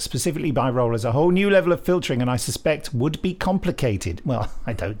audiobooks, but specifically by role is a whole new level of filtering, and I suspect would be complicated. Well,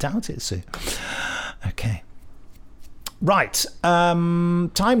 I don't doubt it, Sue. Okay. Right,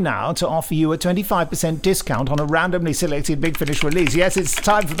 time now to offer you a 25% discount on a randomly selected Big Finish release. Yes, it's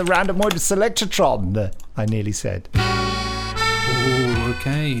time for the Randomoid Selectatron, I nearly said. Oh,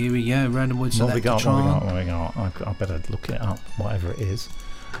 okay, here we go, Randomoid Selectatron. What we got? I better look it up, whatever it is.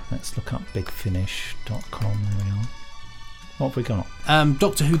 Let's look up bigfinish.com. There we are. What have we got?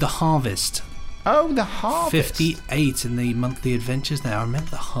 Doctor Who The Harvest. Oh, The Harvest. 58 in the monthly adventures now. I remember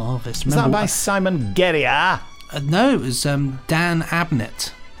The Harvest. Is that by Simon Guerrier? No, it was Dan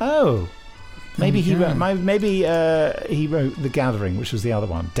Abnett. Oh, maybe he wrote. Maybe he wrote The Gathering, which was the other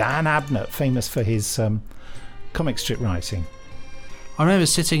one. Dan Abnett, famous for his comic strip writing. I remember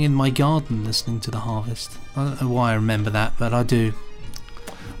sitting in my garden listening to The Harvest. I don't know why I remember that, but I do.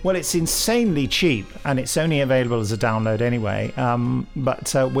 Well, it's insanely cheap, and it's only available as a download anyway.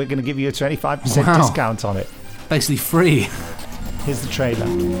 But we're going to give you a 25% discount on it. Basically free. Here's the trailer.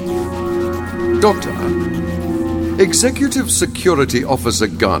 Doctor, Executive Security Officer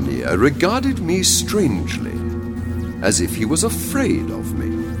Garnier regarded me strangely, as if he was afraid of me,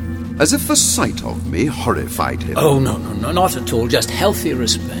 as if the sight of me horrified him. Oh, no, not at all, just healthy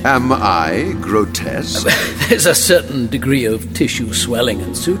respect. Am I grotesque? There's a certain degree of tissue swelling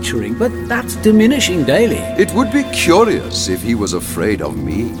and suturing, but that's diminishing daily. It would be curious if he was afraid of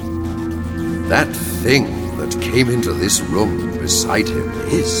me. That thing that came into this room beside him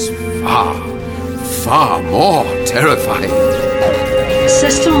is far more terrifying.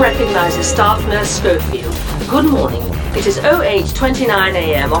 System recognizes staff nurse Schofield. Good morning. It is 08:29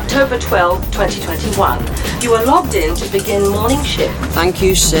 a.m., October 12, 2021. You are logged in to begin morning shift. Thank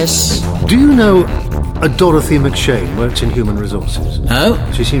you, sis. Do you know a Dorothy McShane works in human resources? No.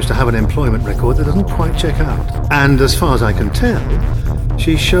 She seems to have an employment record that doesn't quite check out. And as far as I can tell,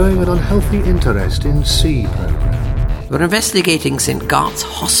 she's showing an unhealthy interest in C program. We're investigating St. Gart's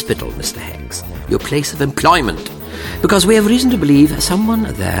Hospital, Mr. Higgs, your place of employment, because we have reason to believe someone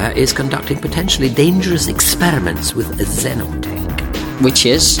there is conducting potentially dangerous experiments with xenotech. Which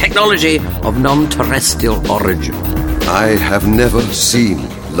is? Technology of non-terrestrial origin. I have never seen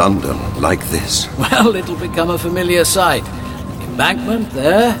London like this. Well, it'll become a familiar sight. The Embankment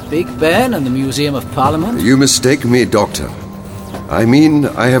there, Big Ben, and the Museum of Parliament. You mistake me, Doctor. I mean,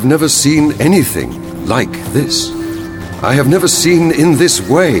 I have never seen anything like this. I have never seen in this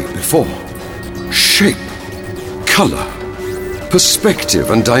way before. Shape, color, perspective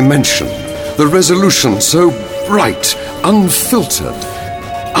and dimension. The resolution so bright, unfiltered,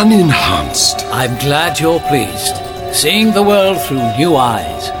 unenhanced. I'm glad you're pleased. Seeing the world through new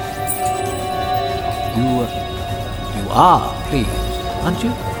eyes. You are pleased, aren't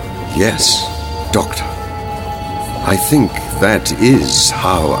you? Yes, Doctor. I think that is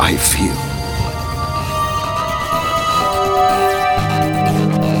how I feel.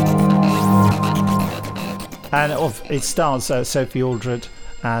 And it stars Sophie Aldred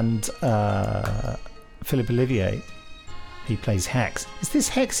and Philip Olivier. He plays Hex. Is this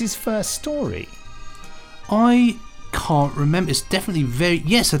Hex's first story? I can't remember. It's definitely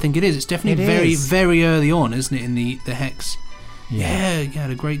yes, I think it is. It's definitely very early on, isn't it, in the Hex? Yeah, had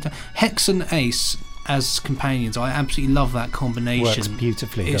a great time. Hex and Ace as companions, I absolutely love that combination. Works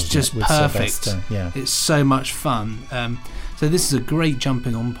beautifully. It's just perfect. Yeah. It's so much fun. So this is a great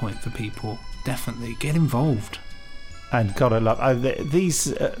jumping on point for people. Definitely get involved. And gotta love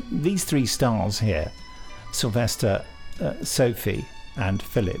these three stars here. Sylvester, Sophie, and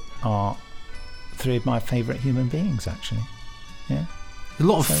Philip are three of my favourite human beings, actually. Yeah. A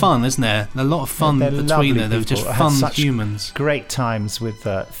lot of fun, isn't there? A lot of fun between them. They're just fun humans. Great times with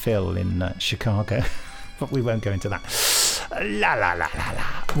Phil in Chicago. But we won't go into that. La la la la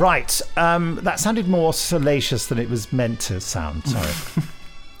la. Right. That sounded more salacious than it was meant to sound. Sorry.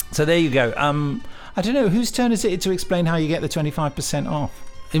 So there you go. I don't know, whose turn is it to explain how you get the 25% off?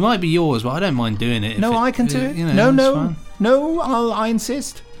 It might be yours, but I don't mind doing it. No, I can do it. No, I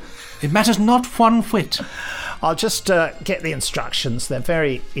insist. It matters not one whit. I'll just get the instructions. They're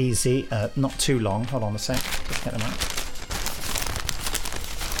very easy, not too long. Hold on a sec. Just get them out.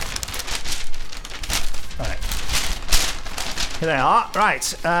 Right. Here they are.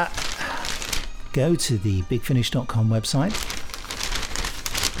 Right. Go to the bigfinish.com website.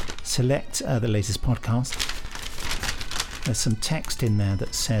 Select the latest podcast. there's some text in there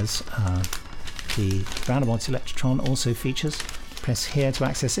that says the Roundabouts Electron also features. Press here to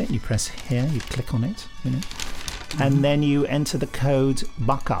access it. You press here, you click on it, and then you enter the code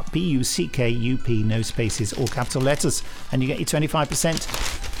BUCKUP, BUCKUP, no spaces, all capital letters, and you get your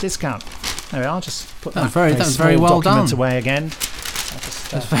 25% discount. There we are. Just put that was very well document done. away again.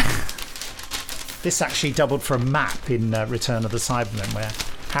 This actually doubled for a map in Return of the Cybermen, where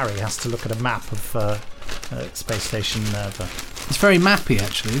Harry has to look at a map of Space Station Nerva. It's very mappy,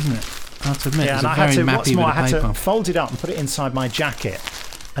 actually, isn't it? I have to admit, Yeah, it's and a I very had to. mappy What's bit more, of I had paper. to fold it up and put it inside my jacket,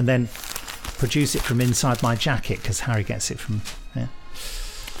 and then produce it from inside my jacket because Harry gets it from. Yeah,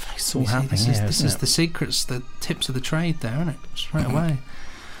 it's all happening. This is the secrets, the tips of the trade, there, isn't it? Straight away.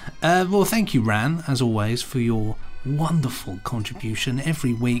 Well, thank you, Ran, as always, for your wonderful contribution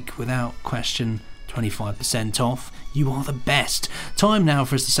every week, without question. 25% off. You are the best. Time now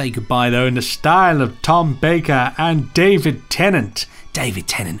for us to say goodbye, though, in the style of Tom Baker and David Tennant. David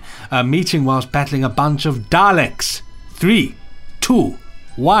Tennant, meeting whilst battling a bunch of Daleks. 3, 2,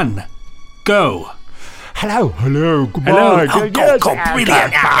 1, go. Hello, goodbye. Hello. Oh,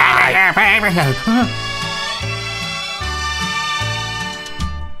 brilliant.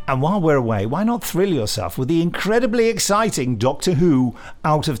 And while we're away, why not thrill yourself with the incredibly exciting Doctor Who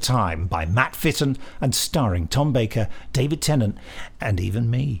Out of Time by Matt Fitton and starring Tom Baker, David Tennant, and even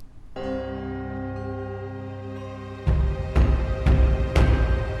me.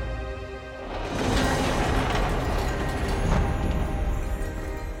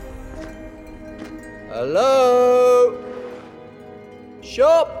 Hello?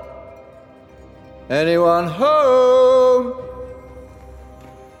 Shop? Anyone home?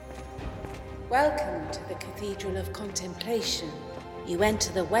 Welcome to the Cathedral of Contemplation. You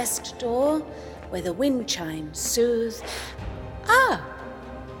enter the west door, where the wind chimes soothe. Ah,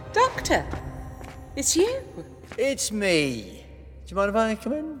 Doctor, it's you. It's me. Do you mind if I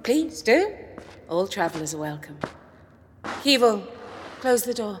come in? Please do. All travellers are welcome. Keevil, close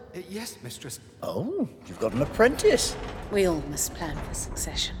the door. Yes, mistress. Oh, you've got an apprentice. We all must plan for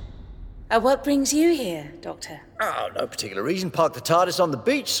succession. What brings you here, Doctor? Oh, no particular reason. Parked the TARDIS on the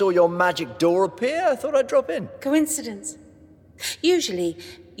beach, saw your magic door appear. I thought I'd drop in. Coincidence. Usually,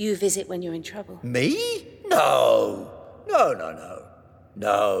 you visit when you're in trouble. Me? No.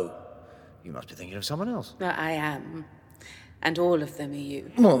 No. You must be thinking of someone else. No, I am. And all of them are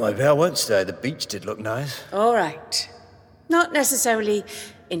you. Well, maybe I won't stay. The beach did look nice. All right. Not necessarily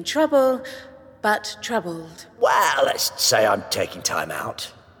in trouble, but troubled. Well, let's say I'm taking time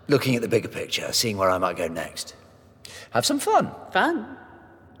out. Looking at the bigger picture, seeing where I might go next. Have some fun. Fun?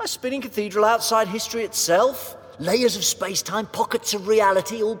 A spinning cathedral outside history itself. Layers of space-time, pockets of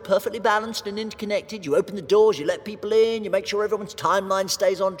reality, all perfectly balanced and interconnected. You open the doors, you let people in, you make sure everyone's timeline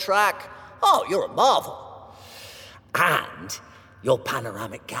stays on track. Oh, you're a marvel. And your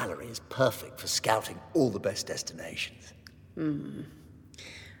panoramic gallery is perfect for scouting all the best destinations.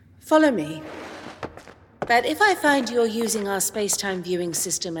 Follow me. But if I find you're using our space-time viewing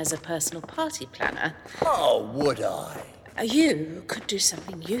system as a personal party planner... Oh, would I? You could do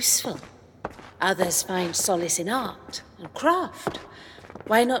something useful. Others find solace in art and craft.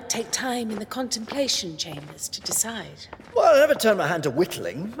 Why not take time in the contemplation chambers to decide? Well, I never turn my hand to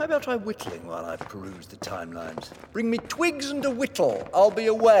whittling. Maybe I'll try whittling while I peruse the timelines. Bring me twigs and a whittle. I'll be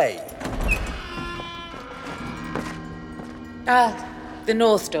away. The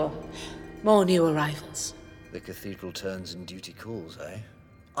north door. More new arrivals. The cathedral turns and duty calls, eh?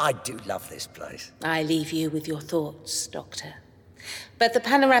 I do love this place. I leave you with your thoughts, Doctor. But the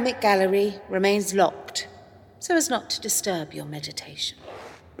panoramic gallery remains locked, so as not to disturb your meditation.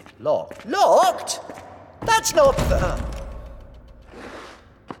 Locked? Locked? That's not...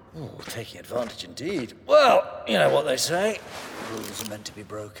 Oh, taking advantage indeed. Well, you know what they say. Rules are meant to be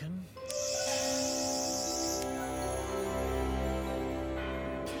broken.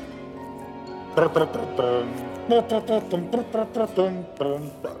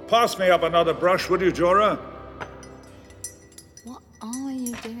 Pass me up another brush, would you, Jorah? What are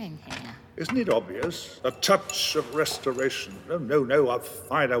you doing here? Isn't it obvious? A touch of restoration. No, a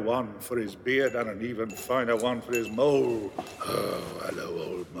finer one for his beard and an even finer one for his mole. Oh, hello,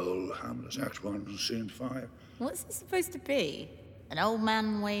 old mole. Hamlet's Act 1, Scene 5. What's this supposed to be? An old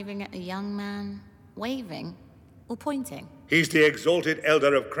man waving at a young man? Waving? Or pointing? He's the exalted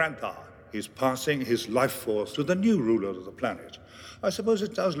elder of Kranthar. He's passing his life force to the new ruler of the planet. I suppose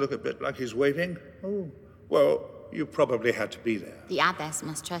it does look a bit like he's waving. Oh, well, you probably had to be there. The abbess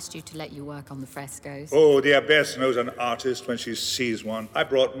must trust you to let you work on the frescoes. Oh, the abbess knows an artist when she sees one. I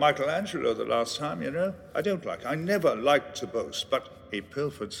brought Michelangelo the last time, you know. I never liked to boast, but he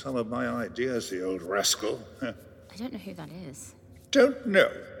pilfered some of my ideas, the old rascal. I don't know who that is. Don't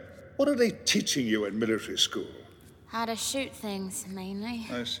know. What are they teaching you in military school? How to shoot things, mainly.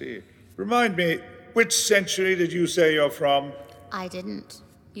 I see. Remind me, which century did you say you're from? I didn't.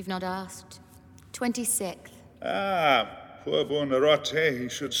 You've not asked. 26th. Ah, poor Buonarroti. He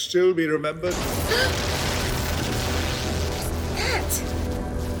should still be remembered. That!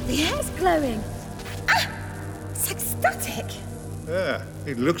 The hair's glowing. Ah! It's like static. Yeah,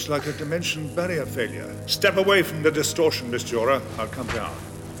 it looks like a dimension barrier failure. Step away from the distortion, Miss Jora. I'll come down.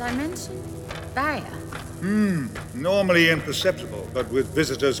 Dimension barrier. Normally imperceptible, but with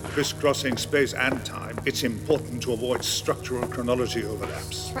visitors crisscrossing space and time, it's important to avoid structural chronology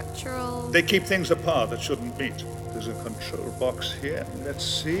overlaps. Structural... They keep things apart that shouldn't meet. There's a control box here. Let's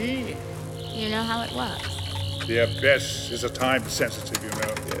see. You know how it works? The Abbess is a time sensitive, you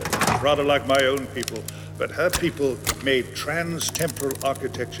know. Yeah, rather like my own people. But her people made trans-temporal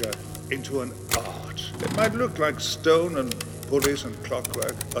architecture into an art. It might look like stone and pulleys and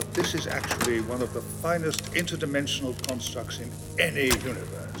clockwork, but this is actually one of the finest interdimensional constructs in any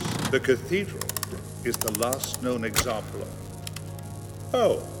universe. The cathedral is the last known example of...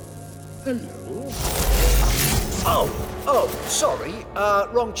 Oh, hello. Oh, sorry.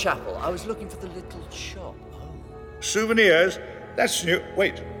 Wrong chapel. I was looking for the little shop. Souvenirs? That's new.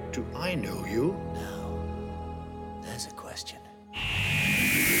 Wait, do I know you? There's a question.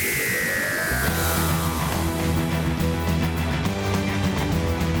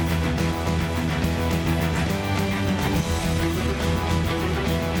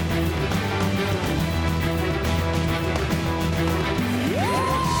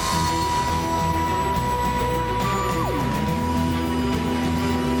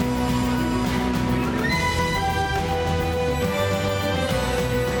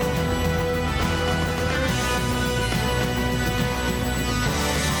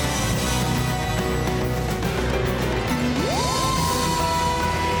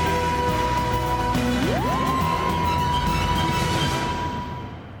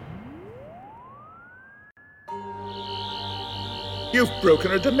 You've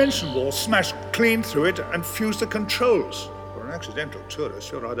broken a dimension wall, smashed clean through it, and fused the controls. For an accidental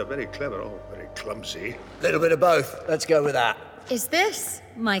tourist, you're either very clever or very clumsy. Little bit of both. Let's go with that. Is this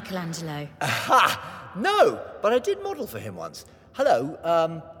Michelangelo? Aha! No, but I did model for him once. Hello,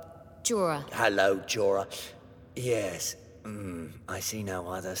 Jora. Hello, Jora. Yes. I see now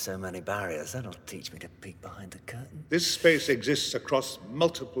why there's so many barriers. That'll teach me to peek behind the curtain. This space exists across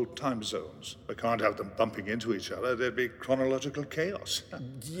multiple time zones. We can't have them bumping into each other. There'd be chronological chaos.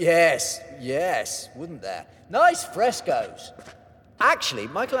 Yes, wouldn't there? Nice frescoes. Actually,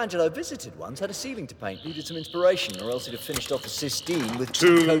 Michelangelo visited once, had a ceiling to paint, needed some inspiration, or else he'd have finished off the Sistine with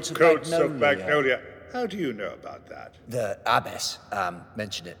two coats of magnolia. How do you know about that? The Abbess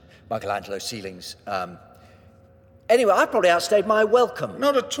mentioned it. Michelangelo's ceilings. Anyway, I probably outstayed my welcome.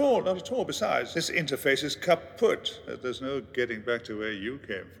 Not at all. Besides, this interface is kaput. There's no getting back to where you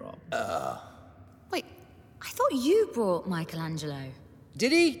came from. Wait, I thought you brought Michelangelo.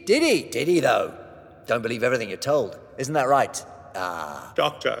 Did he, though? Don't believe everything you're told. Isn't that right?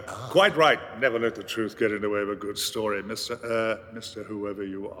 Doctor, quite right. Never let the truth get in the way of a good story, Mr. Whoever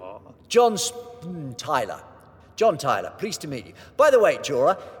you are. John Tyler. John Tyler, pleased to meet you. By the way,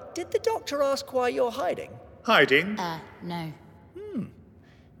 Jora, did the doctor ask why you're hiding? Hiding? No.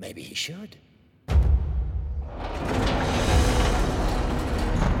 Maybe he should.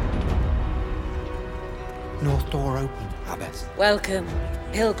 North door open, Abbess. Welcome,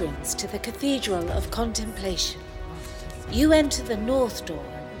 pilgrims, to the Cathedral of Contemplation. You enter the north door,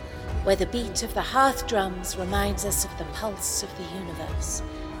 where the beat of the hearth drums reminds us of the pulse of the universe.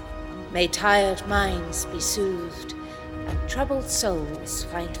 May tired minds be soothed, and troubled souls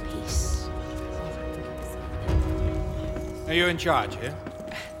find peace. Are you in charge here?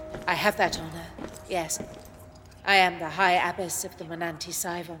 I have that honor, yes. I am the High Abbess of the Monanti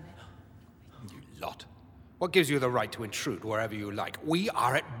Saivon. You lot. What gives you the right to intrude wherever you like? We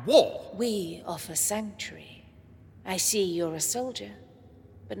are at war! We offer sanctuary. I see you're a soldier,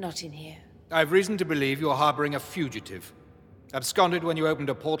 but not in here. I've reason to believe you're harboring a fugitive. Absconded when you opened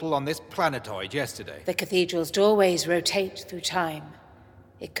a portal on this planetoid yesterday. The cathedral's doorways rotate through time.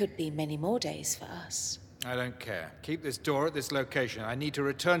 It could be many more days for us. I don't care. Keep this door at this location. I need to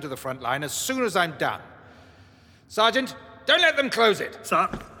return to the front line as soon as I'm done. Sergeant, don't let them close it! Sir,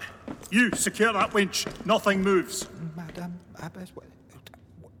 you secure that winch. Nothing moves. Madame Abbess,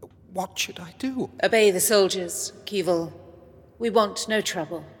 what should I do? Obey the soldiers, Kevil. We want no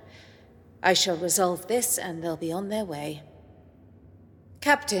trouble. I shall resolve this, and they'll be on their way.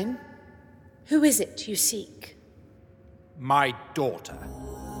 Captain, who is it you seek? My daughter.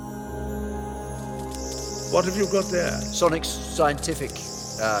 What have you got there? Sonic's scientific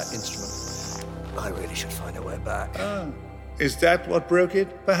instrument. I really should find a way back. Is that what broke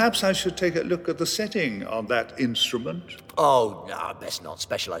it? Perhaps I should take a look at the setting on that instrument. Oh, no, best not.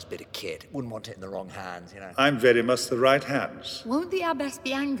 Specialised bit of kit. Wouldn't want it in the wrong hands, you know. I'm very much the right hands. Won't the abbess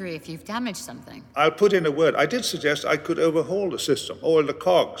be angry if you've damaged something? I'll put in a word. I did suggest I could overhaul the system, oil the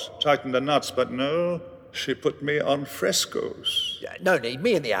cogs, tighten the nuts, but no, she put me on frescoes. Yeah, no need.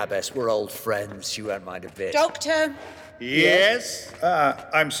 Me and the abbess, we're old friends. She won't mind a bit. Doctor! Yes?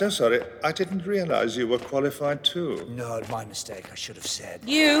 I'm so sorry. I didn't realise you were qualified too. No, my mistake. I should have said.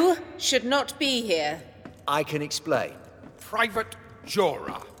 You should not be here. I can explain. Private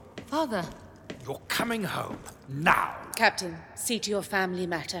Jorah, Father. you're coming home now. Captain, see to your family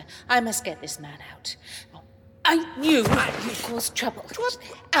matter. I must get this man out. I knew you'd cause trouble.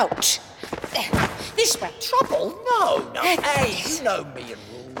 Out. This way. Trouble? No. Hey, Yes. you know me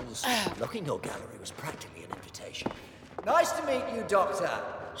and rules. Locking your gallery was practically an invitation. Nice to meet you, Doctor.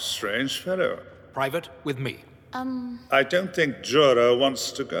 Strange fellow. Private with me. I don't think Jorah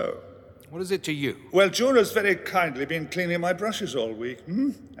wants to go. What is it to you? Well, Jorah's very kindly been cleaning my brushes all week.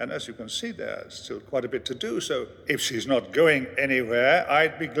 And as you can see, there's still quite a bit to do, so if she's not going anywhere,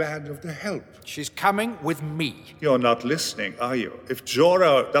 I'd be glad of the help. She's coming with me. You're not listening, are you? If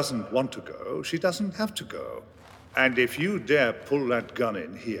Jorah doesn't want to go, she doesn't have to go. And if you dare pull that gun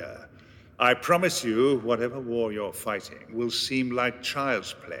in here, I promise you, whatever war you're fighting will seem like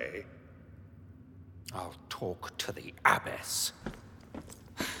child's play. I'll talk to the abbess.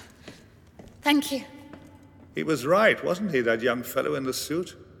 Thank you. He was right, wasn't he, that young fellow in the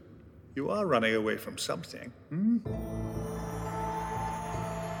suit? You are running away from something.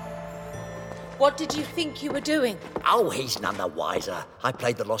 What did you think you were doing? Oh, he's none the wiser. I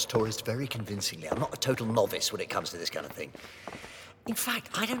played the Lost Tourist very convincingly. I'm not a total novice when it comes to this kind of thing. In fact,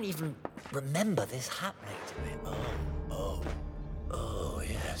 I don't even remember this happening to me. Oh,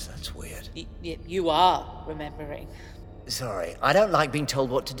 yes, that's weird. You are remembering. Sorry, I don't like being told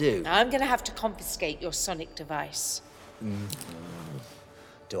what to do. I'm going to have to confiscate your sonic device.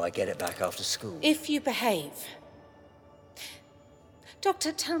 Do I get it back after school? If you behave.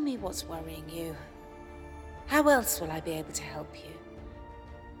 Doctor, tell me what's worrying you. How else will I be able to help you?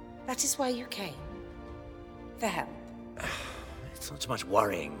 That is why you came. For help. It's not so much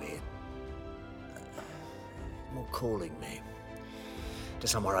worrying me. More calling me. To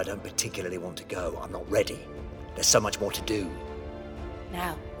somewhere I don't particularly want to go. I'm not ready. There's so much more to do.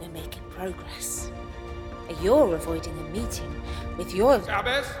 Now we're making progress. You're avoiding a meeting with your...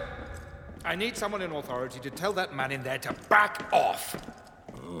 Abbess, I need someone in authority to tell that man in there to back off.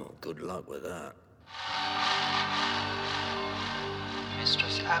 Oh, good luck with that.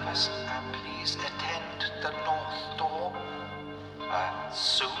 Mistress Abbess, please attend the north door.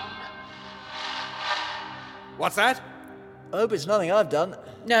 Soon. What's that? Hope it's nothing I've done.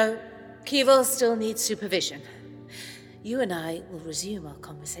 No, Keeval still needs supervision. You and I will resume our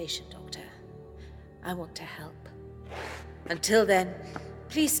conversation, Doctor. I want to help. Until then,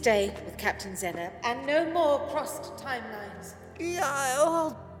 please stay with Captain Zenner and no more crossed timelines. Yeah,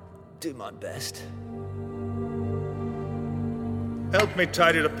 I'll do my best. Help me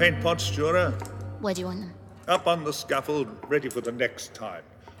tidy the paint pots, Jorah. Where do you want them? Up on the scaffold, ready for the next time.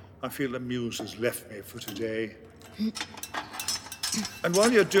 I feel the muse has left me for today. And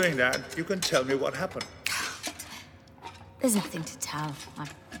while you're doing that, you can tell me what happened. There's nothing to tell. I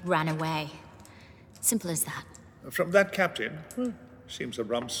ran away. Simple as that. From that captain? Seems a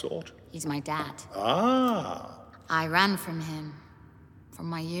rum sort. He's my dad. Ah. I ran from him. From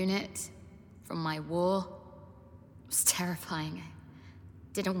my unit. From my war. It was terrifying.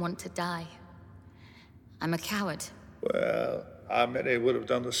 I didn't want to die. I'm a coward. Well, how many would have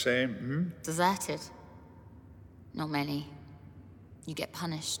done the same? Deserted. Not many. You get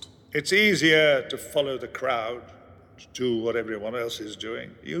punished. It's easier to follow the crowd, to do what everyone else is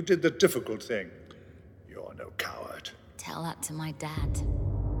doing. You did the difficult thing. You're no coward. Tell that to my dad.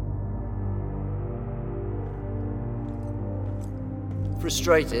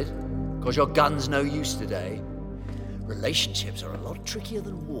 Frustrated? Because your gun's no use today? Relationships are a lot trickier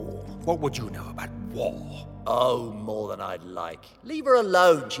than war. What would you know about war? Oh, more than I'd like. Leave her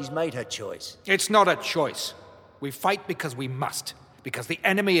alone. She's made her choice. It's not a choice. We fight because we must. Because the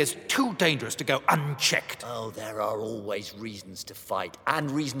enemy is too dangerous to go unchecked. Oh, there are always reasons to fight,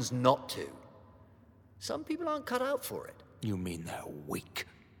 and reasons not to. Some people aren't cut out for it. You mean they're weak?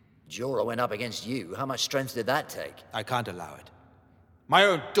 Jorah went up against you. How much strength did that take? I can't allow it. My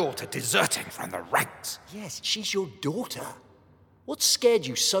own daughter deserting from the ranks. Yes, she's your daughter. What scared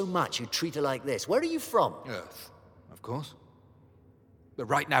you so much you'd treat her like this? Where are you from? Earth, of course. But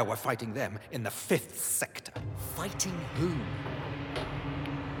right now we're fighting them in the 5th sector. Fighting who?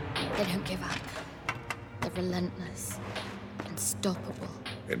 They don't give up. They're relentless. Unstoppable.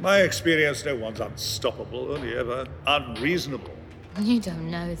 In my experience, no one's unstoppable, only ever unreasonable. You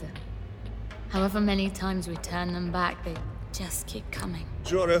don't know them. However many times we turn them back, they just keep coming.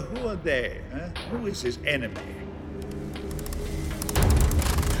 Jorah, who are they? Huh? Who is his enemy?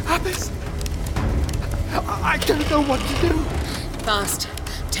 Abbas! I don't know what to do. Fast.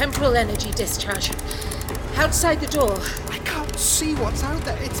 Temporal energy discharge. Outside the door. I can't see what's out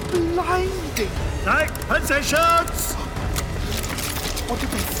there. It's blinding. Take positions! What do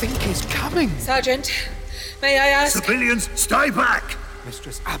they think is coming? Sergeant, may I ask? Civilians, stay back!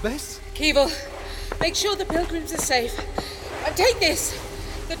 Mistress Abbas? Keeble, make sure the pilgrims are safe. And take this.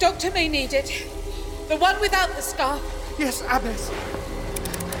 The doctor may need it. The one without the scarf. Yes, Abbas.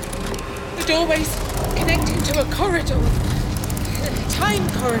 The doorways connecting to a corridor. A time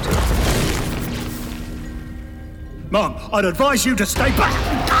corridor. Mum, I'd advise you to stay back.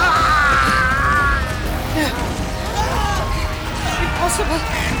 No. Impossible.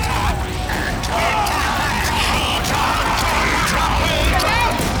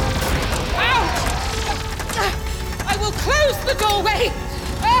 I will close the doorway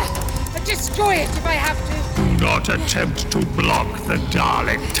and destroy it if I have to. Do not attempt to block the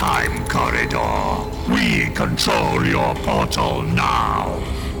Dalek time corridor. We control your portal now.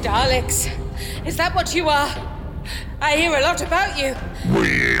 Daleks, is that what you are? I hear a lot about you.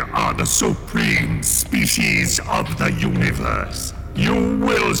 We are the supreme species of the universe. You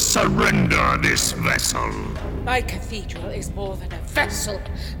will surrender this vessel. My cathedral is more than a vessel,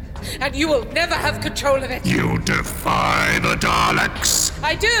 and you will never have control of it. You defy the Daleks.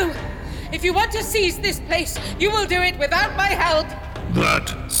 I do. If you want to seize this place, you will do it without my help.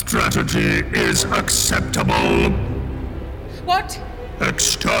 That strategy is acceptable. What?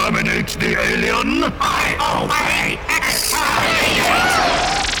 Exterminate the alien. I obey. Exterminate.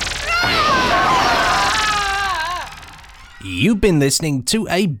 You've been listening to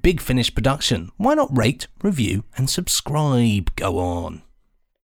a Big Finish production. Why not rate, review, and subscribe? Go on.